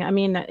thing. I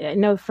mean, I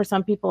know for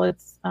some people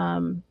it's,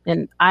 and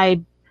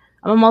I'm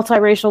a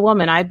multiracial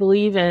woman. I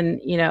believe in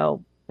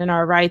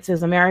our rights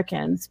as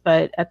Americans,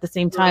 but at the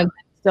same time,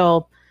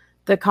 still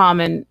the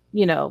common,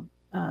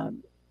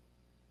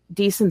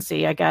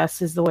 decency, I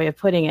guess, is the way of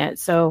putting it.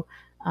 So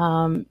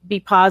be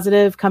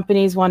positive.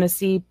 Companies want to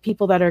see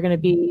people that are going to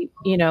be,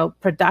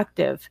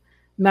 productive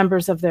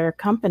members of their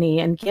company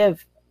and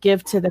give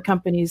to the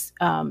company's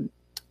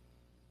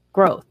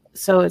growth.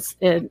 So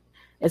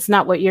it's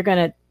not what you're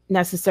going to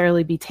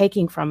necessarily be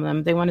taking from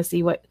them. They want to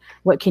see what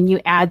can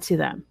you add to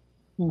them.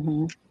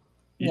 Mm-hmm.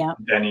 Yeah,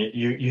 Danny,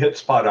 you hit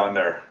spot on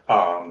there.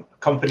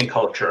 Company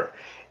culture.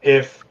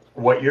 If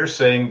what you're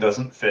saying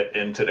doesn't fit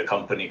into the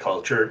company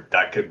culture,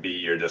 that could be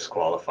your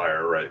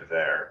disqualifier right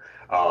there.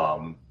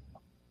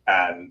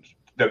 And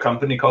the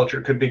company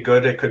culture could be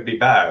good, it could be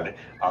bad.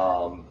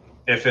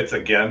 If it's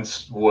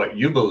against what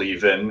you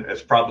believe in,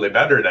 it's probably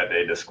better that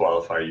they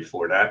disqualify you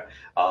for that.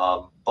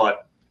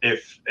 But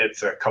if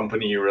it's a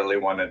company you really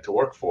wanted to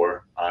work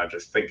for,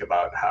 just think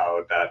about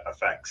how that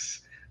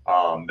affects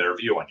their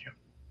view on you.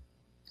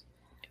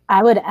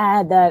 I would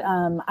add that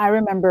I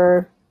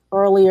remember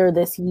earlier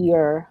this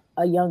year,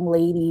 a young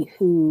lady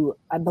who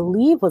I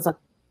believe was a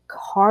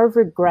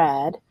Harvard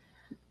grad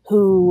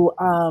who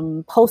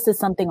posted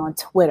something on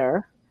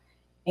Twitter,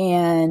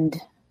 and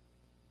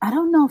I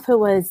don't know if it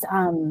was,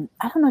 I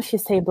don't know if she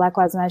said Black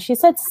Lives Matter. She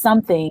said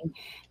something,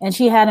 and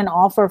she had an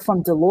offer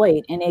from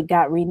Deloitte, and it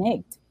got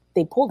reneged.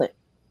 They pulled it.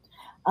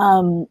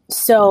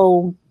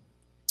 So,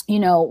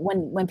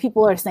 when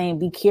people are saying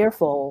be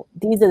careful,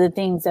 these are the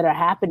things that are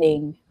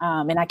happening.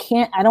 And I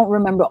don't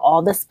remember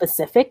all the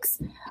specifics,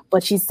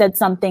 but she said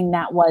something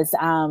that was,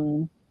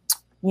 that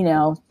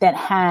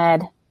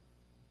had,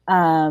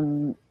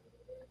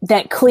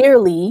 that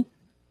clearly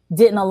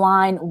didn't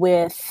align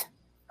with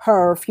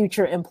her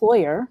future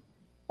employer.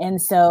 And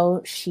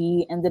so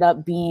she ended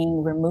up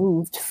being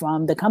removed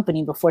from the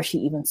company before she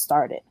even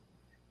started.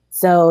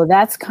 So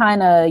that's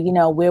kind of,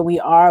 where we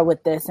are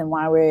with this and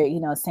why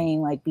we're, saying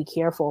like, be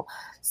careful.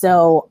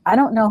 So I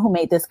don't know who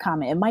made this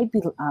comment. It might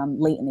be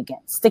Leighton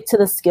again. Stick to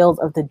the skills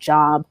of the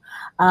job.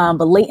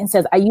 But Leighton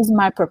says, I use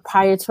my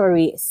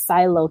proprietary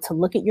silo to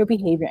look at your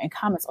behavior and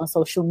comments on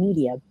social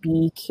media.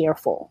 Be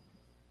careful.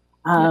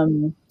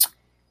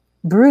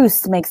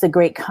 Bruce makes a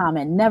great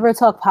comment. Never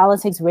talk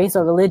politics, race,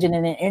 or religion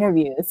in an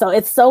interview. So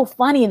it's so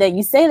funny that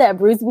you say that,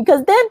 Bruce,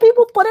 because then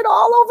people put it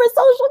all over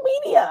social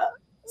media.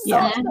 So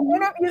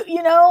the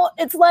interview,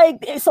 it's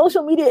like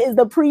social media is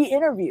the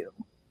pre-interview.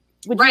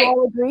 Would you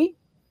all agree?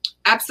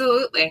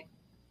 Absolutely.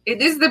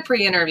 It is the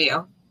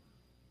pre-interview.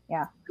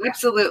 Yeah.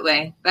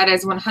 Absolutely. That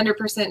is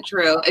 100%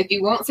 true. If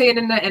you won't say it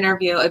in the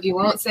interview, if you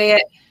won't say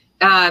it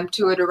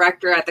to a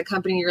director at the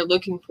company you're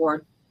looking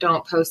for,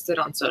 don't post it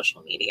on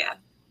social media.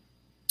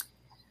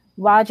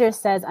 Roger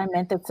says, I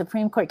meant the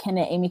Supreme Court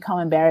candidate Amy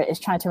Coney Barrett is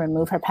trying to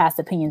remove her past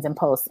opinions and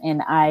posts.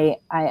 And I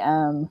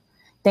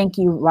thank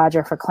you,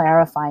 Roger, for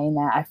clarifying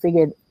that. I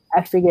figured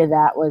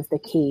that was the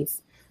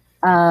case.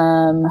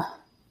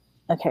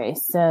 Okay,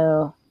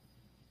 so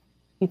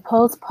you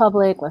post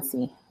public. Let's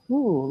see.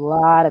 Ooh, a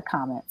lot of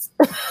comments.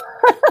 a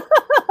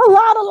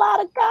lot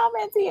of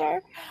comments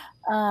here.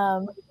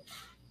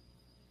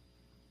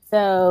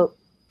 So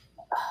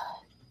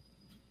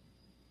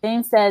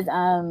James says,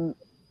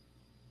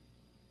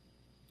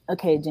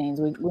 okay, James,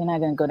 we're not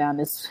going to go down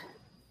this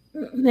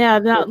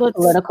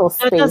political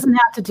space. That doesn't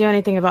have to do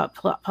anything about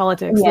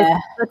politics. Yeah.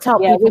 Let's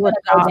help people with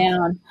go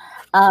down.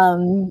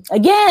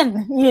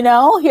 Again,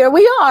 here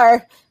we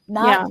are,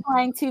 not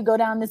trying to go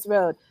down this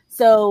road.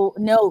 So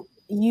note,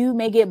 you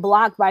may get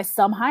blocked by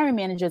some hiring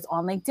managers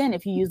on LinkedIn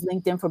if you use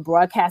LinkedIn for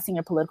broadcasting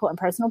your political and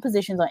personal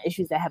positions on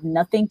issues that have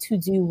nothing to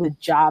do with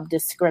job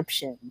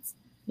descriptions.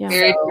 Yeah.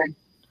 So,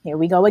 here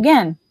we go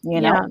again,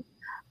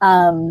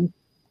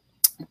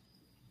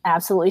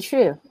 absolutely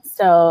true.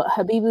 So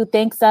Habibu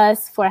thanks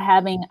us for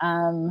having,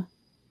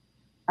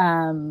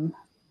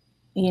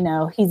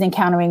 he's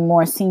encountering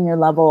more senior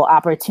level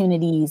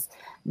opportunities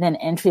than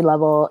entry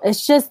level.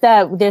 It's just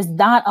that there's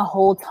not a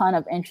whole ton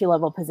of entry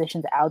level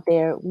positions out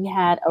there. We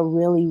had a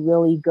really,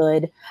 really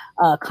good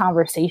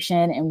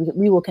conversation, and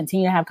we will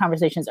continue to have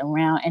conversations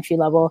around entry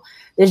level.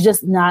 There's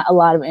just not a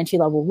lot of entry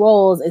level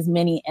roles, as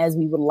many as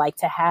we would like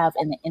to have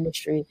in the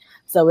industry.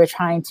 So we're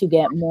trying to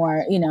get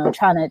more,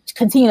 trying to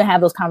continue to have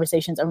those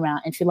conversations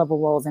around entry level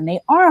roles, and they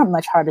are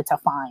much harder to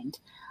find.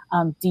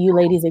 Do you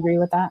ladies agree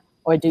with that?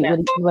 Or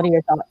what are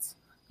your thoughts?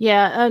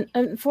 Yeah,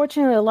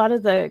 unfortunately, a lot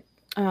of the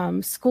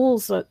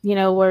schools,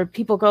 where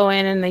people go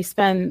in and they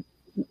spend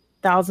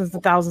thousands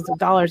and thousands of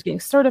dollars getting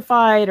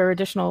certified or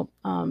additional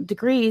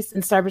degrees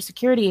in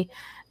cybersecurity,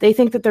 they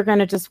think that they're going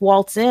to just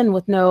waltz in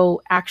with no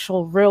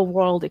actual real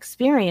world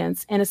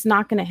experience, and it's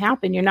not going to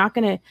happen. You're not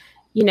going to,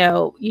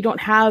 you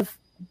don't have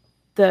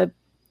the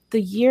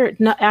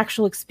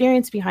actual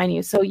experience behind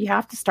you, so you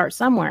have to start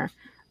somewhere.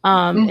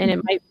 And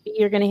it might be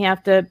you're going to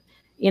have to,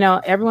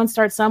 everyone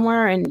starts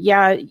somewhere, and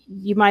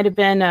you might have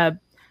been a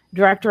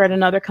director at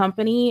another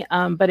company,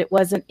 but it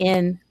wasn't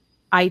in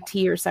IT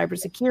or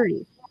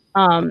cybersecurity.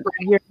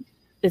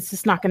 It's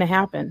just not going to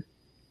happen.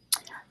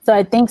 So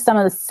I think some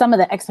of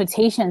the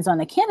expectations on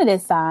the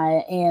candidate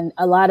side, and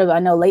I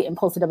know Leighton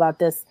posted about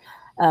this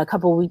a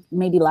couple of weeks,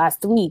 maybe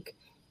last week,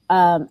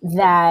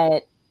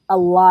 that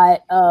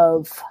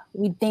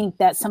we think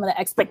that some of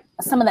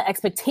the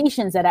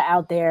expectations that are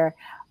out there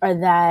are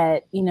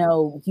that,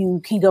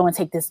 you can go and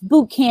take this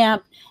boot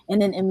camp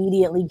and then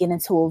immediately get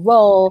into a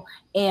role.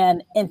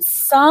 And in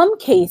some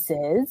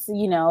cases,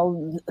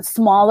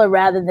 smaller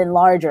rather than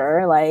larger,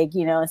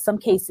 in some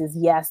cases,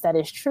 yes, that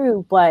is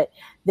true. But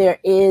there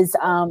is,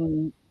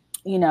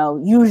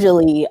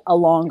 usually a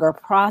longer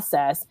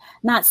process,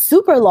 not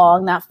super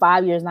long, not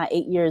 5 years, not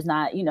 8 years,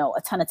 not,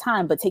 a ton of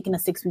time, but taking a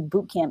 6-week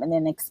boot camp and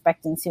then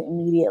expecting to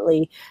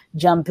immediately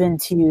jump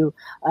into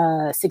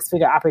a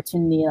 6-figure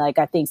opportunity. Like,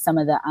 I think some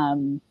of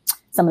the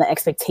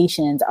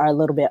expectations are a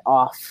little bit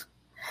off.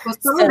 Well,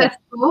 some of the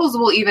schools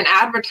will even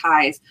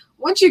advertise,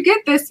 once you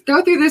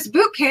go through this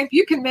boot camp,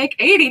 you can make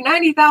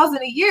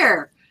 $80,000-$90,000 a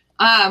year,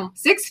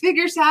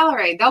 6-figure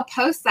salary. They'll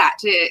post that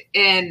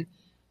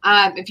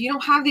if you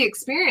don't have the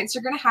experience,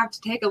 you're going to have to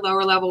take a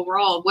lower level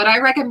role. What I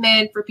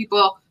recommend for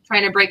people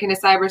trying to break into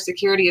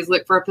cybersecurity is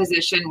look for a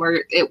position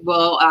where it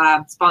will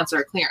sponsor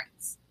a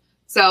clearance.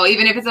 So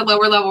even if it's a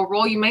lower level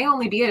role, you may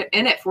only be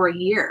in it for a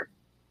year,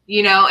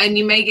 and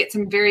you may get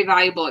some very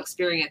valuable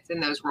experience in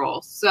those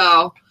roles.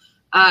 So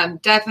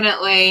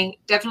definitely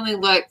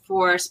look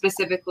for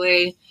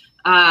specifically,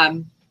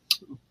 on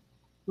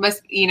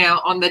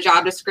the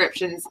job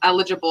descriptions,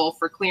 eligible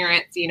for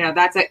clearance.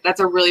 That's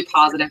a really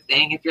positive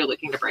thing if you're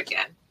looking to break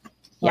in.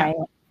 Yeah. Right.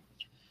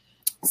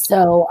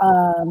 So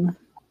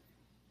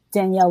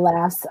Danielle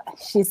laughs.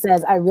 She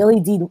says, I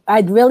really did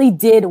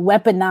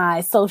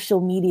weaponize social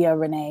media,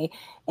 Renee.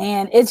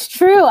 And it's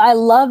true. I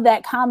love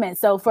that comment.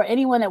 So for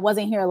anyone that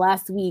wasn't here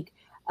last week,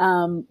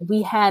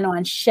 we had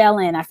on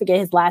Shellen, I forget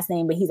his last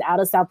name, but he's out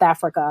of South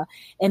Africa.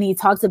 And he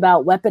talks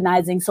about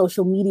weaponizing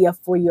social media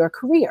for your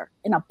career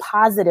in a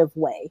positive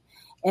way.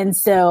 And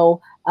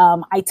so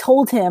I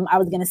told him I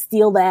was going to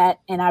steal that,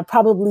 and I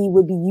probably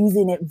would be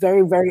using it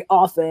very, very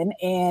often.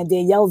 And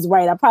Danielle's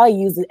right. I probably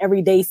use it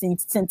every day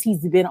since he's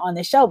been on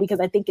the show, because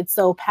I think it's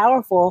so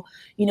powerful.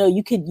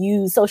 You could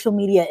use social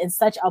media in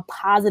such a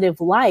positive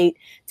light,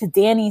 to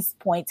Danny's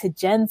point, to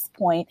Jenn's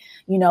point,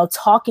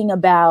 talking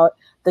about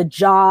the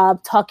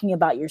job, talking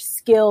about your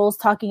skills,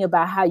 talking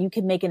about how you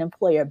can make an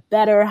employer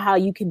better, how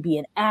you can be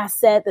an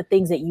asset, the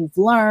things that you've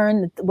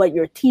learned, what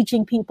you're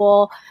teaching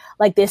people.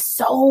 Like, there's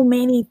so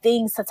many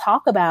things to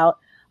talk about.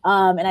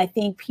 And I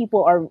think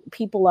people are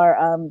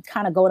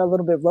kind of going a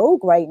little bit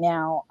rogue right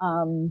now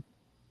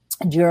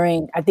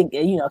during, I think,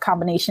 a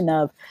combination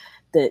of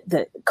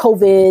the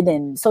COVID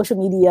and social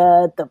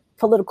media, the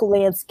political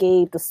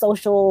landscape, the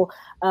social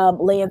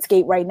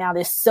landscape right now.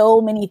 There's so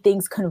many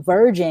things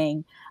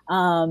converging.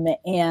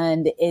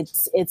 And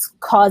it's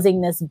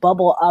causing this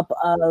bubble up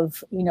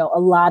of, a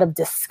lot of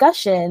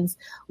discussions,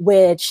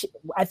 which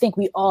I think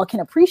we all can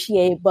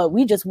appreciate, but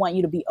we just want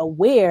you to be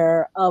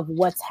aware of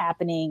what's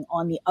happening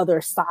on the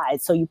other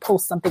side. So you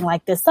post something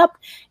like this up,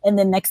 and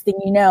the next thing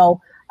you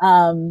know,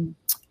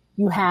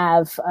 you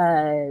have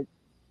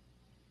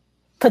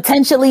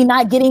potentially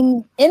not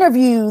getting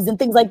interviews and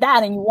things like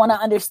that, and you want to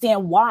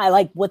understand why,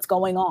 like what's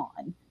going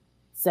on.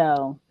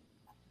 So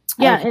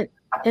yeah,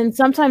 and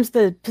sometimes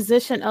the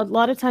position, a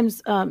lot of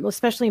times,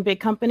 especially in big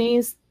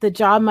companies, the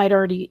job might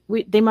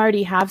they might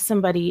already have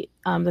somebody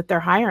that they're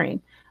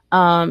hiring.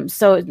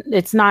 So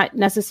it's not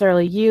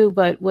necessarily you,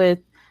 but with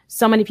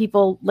so many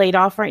people laid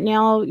off right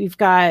now, you've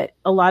got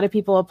a lot of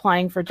people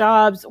applying for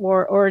jobs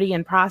or already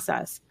in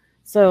process.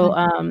 So,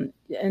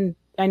 and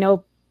I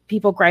know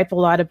people gripe a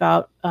lot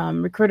about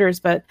recruiters,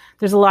 but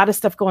there's a lot of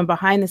stuff going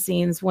behind the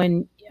scenes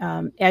when,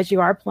 as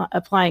you are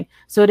applying.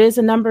 So it is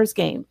a numbers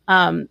game.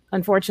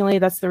 Unfortunately,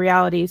 that's the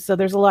reality. So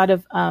there's a lot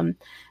of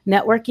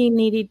networking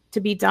needed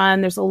to be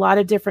done. There's a lot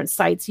of different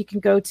sites you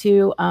can go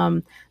to.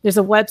 There's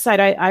a website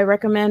I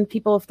recommend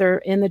people if they're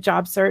in the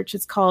job search.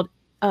 It's called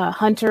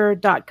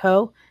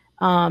hunter.co.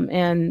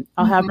 And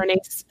I'll have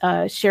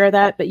Renee share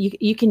that, but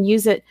you can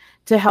use it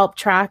to help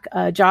track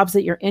jobs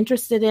that you're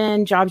interested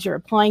in, jobs you're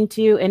applying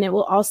to, and it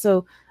will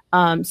also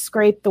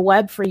scrape the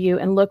web for you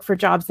and look for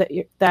jobs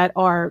that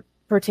are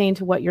pertain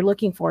to what you're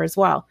looking for as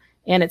well.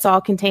 And it's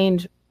all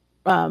contained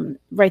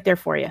right there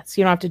for you,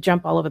 so you don't have to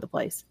jump all over the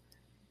place.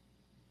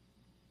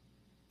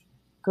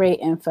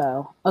 Great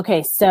info.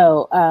 Okay,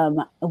 so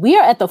we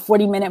are at the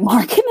 40-minute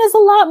mark, and there's a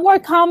lot more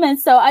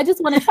comments. So I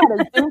just want to try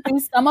to zoom through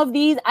some of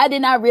these. I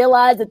did not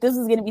realize that this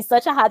was going to be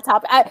such a hot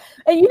topic.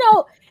 And you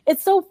know,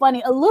 it's so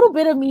funny. A little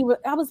bit of me,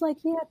 I was like,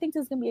 yeah, I think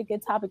this is going to be a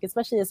good topic,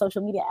 especially the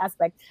social media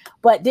aspect,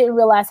 but didn't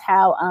realize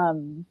how,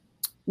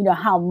 you know,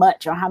 how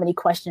much or how many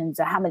questions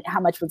or how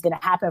much was going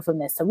to happen from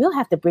this. So we'll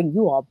have to bring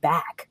you all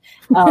back.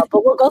 But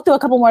we'll go through a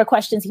couple more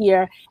questions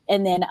here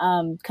and then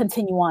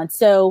continue on.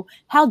 So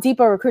how deep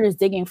are recruiters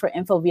digging for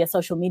info via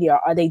social media?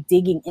 Are they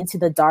digging into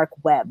the dark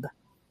web?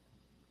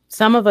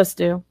 Some of us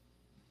do.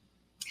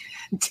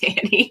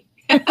 Danny.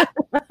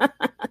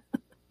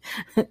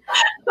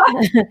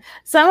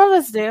 Some of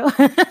us do.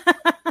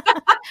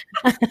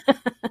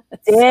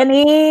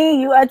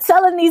 Danny, you are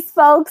telling these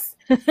folks.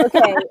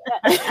 Okay.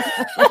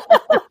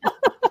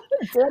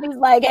 Danny's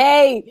like,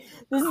 hey,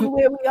 this is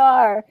where we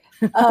are.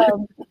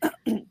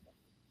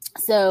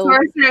 So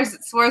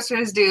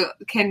sourcers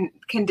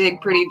can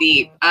dig pretty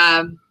deep.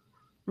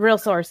 Real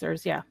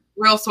sourcers, yeah.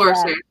 Real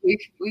sourcers. Yeah.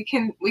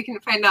 We can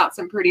find out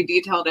some pretty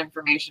detailed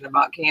information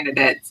about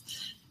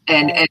candidates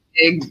and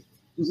dig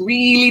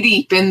really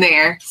deep in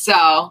there.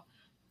 So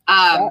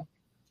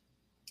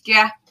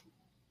yeah,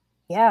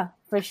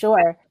 for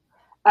sure.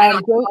 I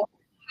don't know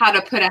how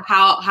to put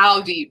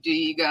how deep do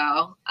you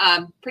go?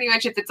 Pretty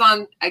much if it's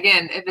on the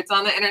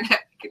internet,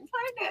 you can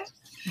find it.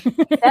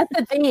 That's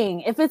the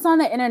thing. If it's on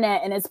the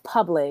internet and it's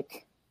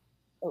public,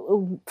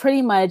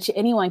 pretty much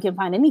anyone can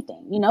find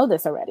anything. You know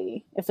this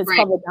already. If it's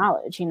public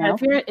knowledge, you know.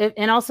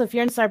 And also if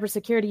you're in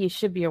cybersecurity, you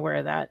should be aware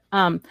of that.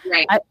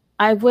 Right.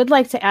 I would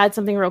like to add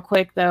something real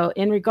quick, though.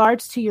 In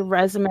regards to your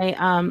resume,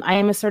 I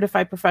am a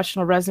certified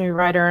professional resume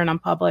writer, and I'm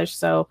published,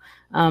 so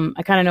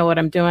I kind of know what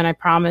I'm doing, I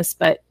promise.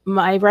 But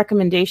my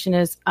recommendation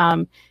is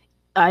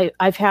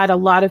I've had a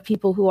lot of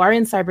people who are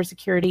in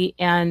cybersecurity,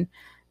 and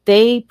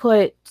they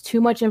put too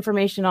much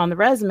information on the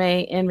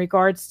resume in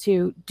regards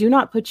to do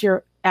not put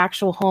your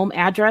actual home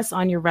address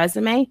on your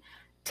resume.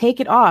 Take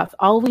it off.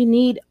 All we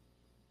need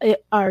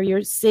are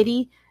your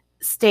city,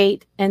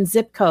 state, and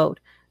zip code.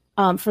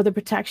 For the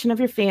protection of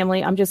your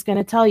family, I'm just going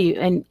to tell you,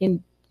 and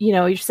you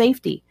know, your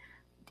safety,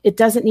 it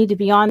doesn't need to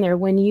be on there.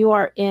 When you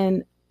are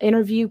in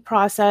interview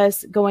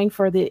process, going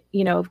for the,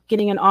 you know,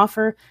 getting an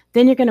offer,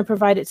 then you're going to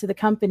provide it to the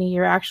company,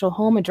 your actual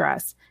home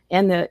address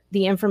and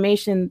the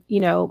information,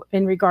 you know,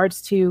 in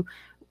regards to,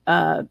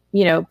 you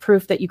know,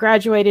 proof that you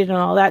graduated and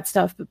all that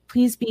stuff. But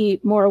please be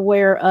more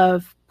aware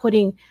of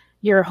putting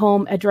your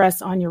home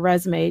address on your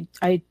resume.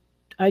 I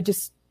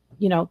just,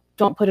 you know,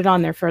 don't put it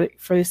on there for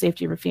the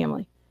safety of your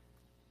family.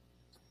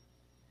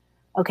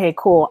 Okay,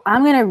 cool.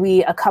 I'm going to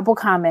read a couple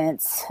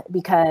comments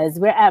because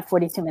we're at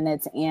 42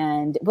 minutes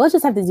and we'll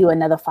just have to do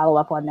another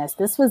follow-up on this.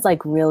 This was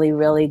like really,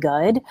 really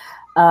good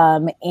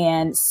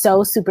and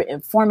so super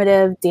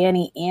informative.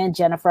 Danny and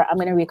Jennifer, I'm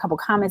going to read a couple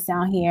comments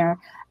down here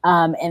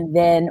and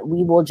then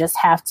we will just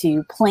have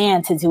to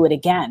plan to do it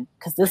again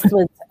because this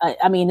was,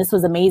 this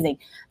was amazing.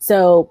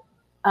 So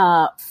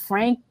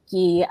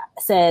Frankie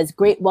says,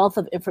 great wealth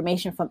of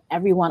information from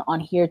everyone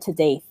on here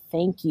today.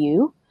 Thank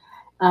you.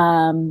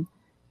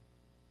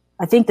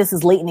 I think this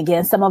is Leighton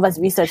again. Some of us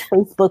research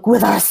Facebook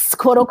with our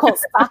quote unquote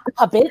sock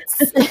puppets.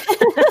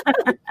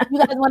 You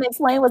guys want to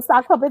explain what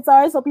sock puppets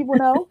are so people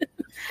know?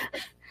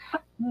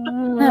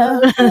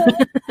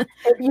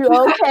 If you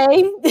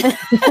okay.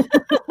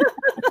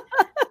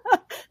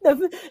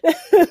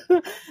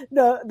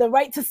 The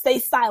right to stay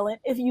silent.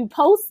 If you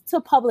post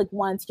to public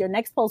once, your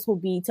next post will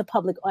be to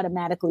public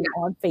automatically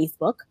on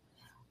Facebook.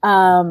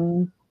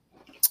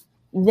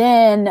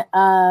 Then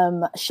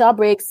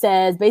Shawbreak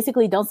says,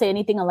 basically don't say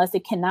anything unless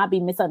it cannot be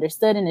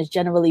misunderstood and is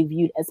generally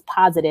viewed as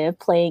positive,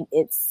 playing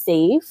it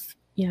safe.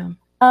 Yeah.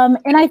 And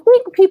I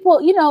think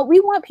people, you know, we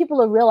want people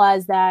to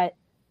realize that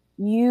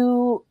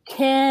you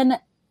can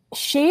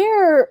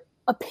share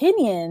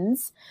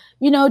opinions,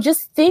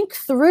 just think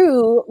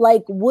through,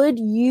 like, would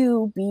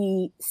you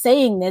be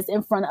saying this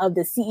in front of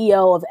the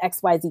CEO of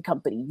XYZ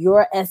company,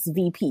 your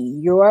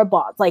SVP, your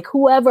boss, like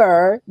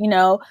whoever,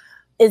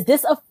 is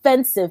this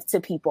offensive to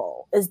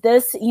people? Is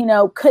this,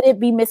 could it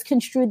be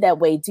misconstrued that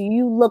way? Do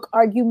you look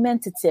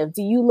argumentative?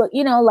 Do you look,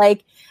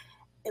 like,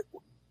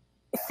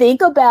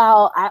 think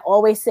about, I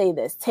always say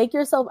this, take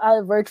yourself out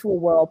of the virtual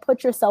world,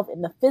 put yourself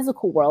in the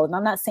physical world. And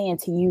I'm not saying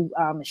to you,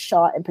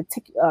 Shaw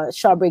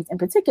Briggs in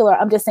particular,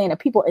 I'm just saying to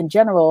people in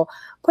general,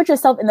 put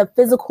yourself in the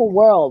physical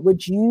world.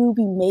 Would you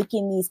be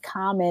making these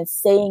comments,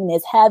 saying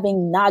this,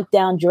 having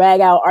knockdown,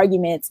 drag out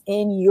arguments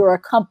in your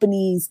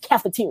company's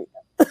cafeteria?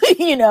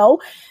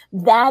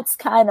 That's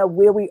kind of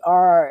where we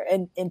are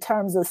in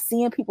terms of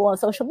seeing people on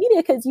social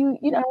media. Because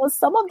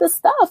some of the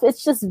stuff,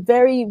 it's just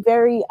very,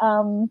 very,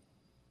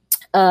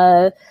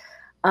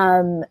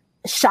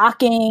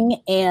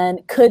 shocking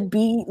and could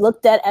be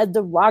looked at as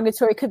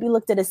derogatory, could be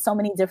looked at as so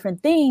many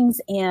different things.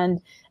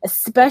 And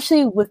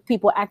especially with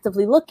people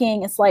actively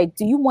looking, it's like,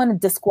 do you want to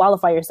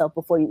disqualify yourself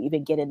before you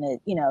even get in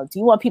it? Do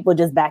you want people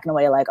just backing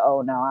away like,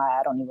 oh no,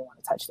 I don't even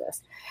want to touch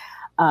this?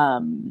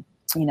 And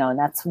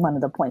that's one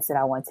of the points that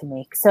I want to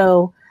make.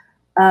 So,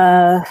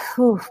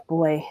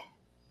 boy,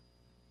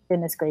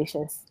 goodness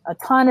gracious, a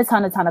ton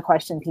of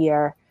questions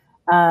here.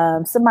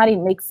 Somebody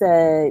makes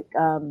a,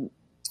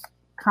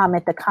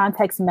 comment, the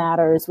context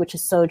matters, which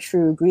is so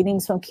true.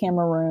 Greetings from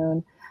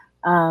Cameroon.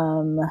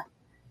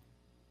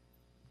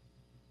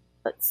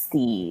 Let's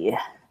see.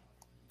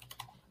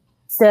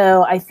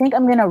 So I think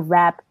I'm going to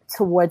wrap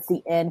towards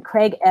the end.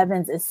 Craig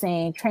Evans is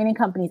saying training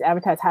companies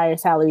advertise higher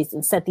salaries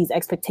and set these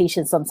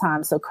expectations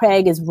sometimes. So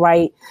Craig is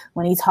right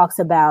when he talks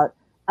about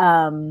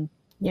the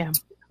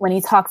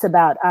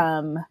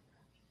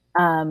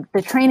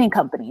training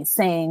companies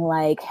saying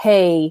like,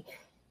 hey,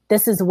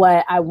 this is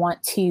what I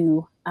want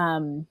to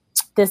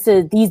these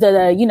are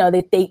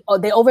the, they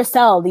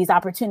oversell these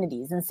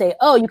opportunities and say,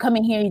 oh, you come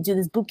in here, you do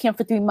this boot camp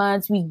for 3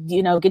 months, we,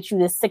 get you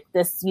this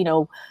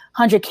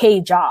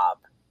 100K job.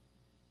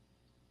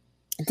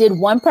 Did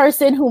one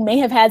person who may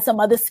have had some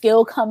other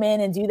skill come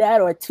in and do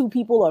that, or 2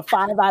 people, or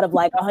 5 out of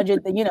like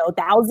 100,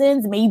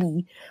 thousands,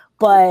 maybe,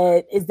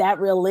 but is that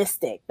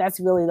realistic? That's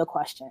really the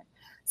question.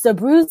 So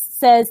Bruce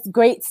says,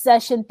 great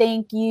session.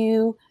 Thank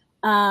you.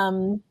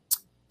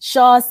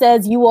 Shaw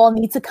says you all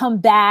need to come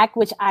back,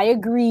 which I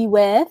agree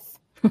with.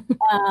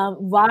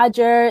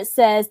 Roger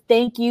says,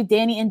 thank you,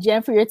 Danny and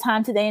Jen, for your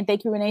time today. And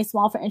thank you, Renee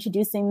Small, for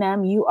introducing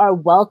them. You are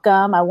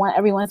welcome. I want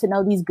everyone to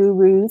know these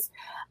gurus.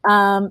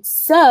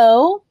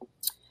 So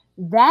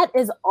that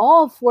is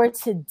all for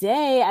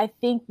today. I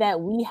think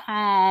that we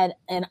had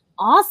an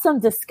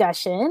awesome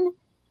discussion.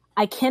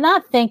 I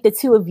cannot thank the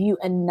 2 of you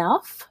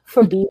enough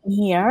for being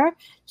here,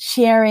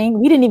 sharing.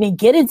 We didn't even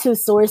get into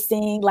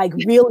sourcing, like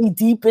really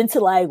deep into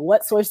like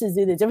what sources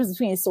do, the difference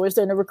between a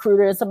sourcer and a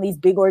recruiter and some of these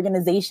big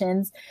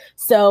organizations.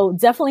 So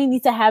definitely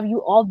need to have you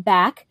all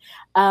back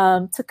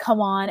to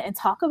come on and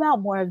talk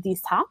about more of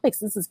these topics.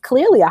 This is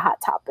clearly a hot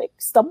topic.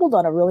 Stumbled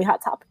on a really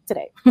hot topic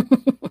today.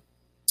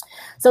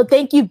 So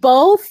thank you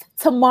both.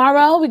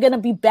 Tomorrow, we're going to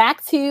be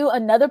back to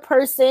another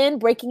person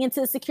breaking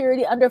into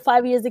security under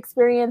 5 years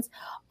experience.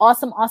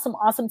 Awesome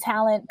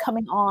talent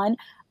coming on.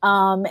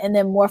 And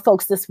then more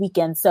folks this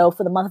weekend. So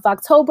for the month of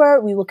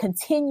October, we will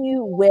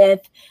continue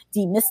with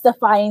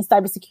demystifying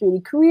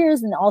cybersecurity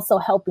careers and also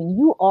helping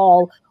you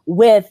all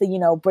with,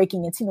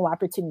 breaking into new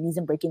opportunities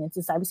and breaking into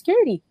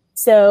cybersecurity.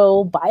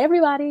 So bye,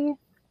 everybody.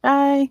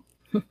 Bye.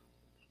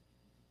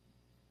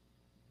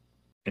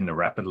 In the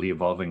rapidly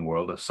evolving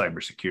world of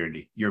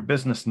cybersecurity, your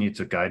business needs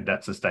a guide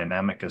that's as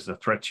dynamic as the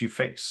threats you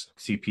face.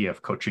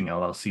 CPF Coaching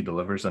LLC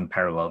delivers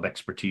unparalleled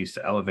expertise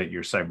to elevate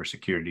your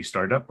cybersecurity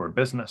startup or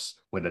business.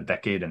 With a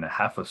decade and a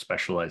half of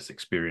specialized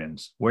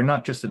experience, we're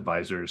not just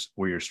advisors,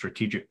 we're your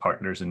strategic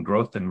partners in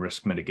growth and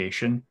risk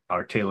mitigation.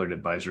 Our tailored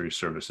advisory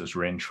services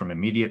range from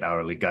immediate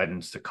hourly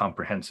guidance to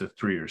comprehensive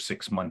 3 or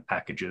 6 month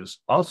packages,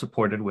 all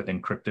supported with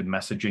encrypted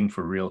messaging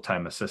for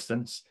real-time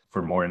assistance.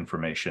 For more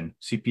information,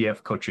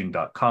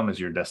 cpfcoaching.com is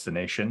your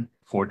destination.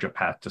 Forge a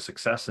path to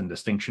success and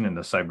distinction in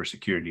the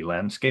cybersecurity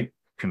landscape.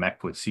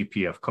 Connect with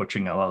CPF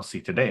Coaching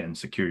LLC today and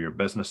secure your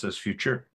business's future.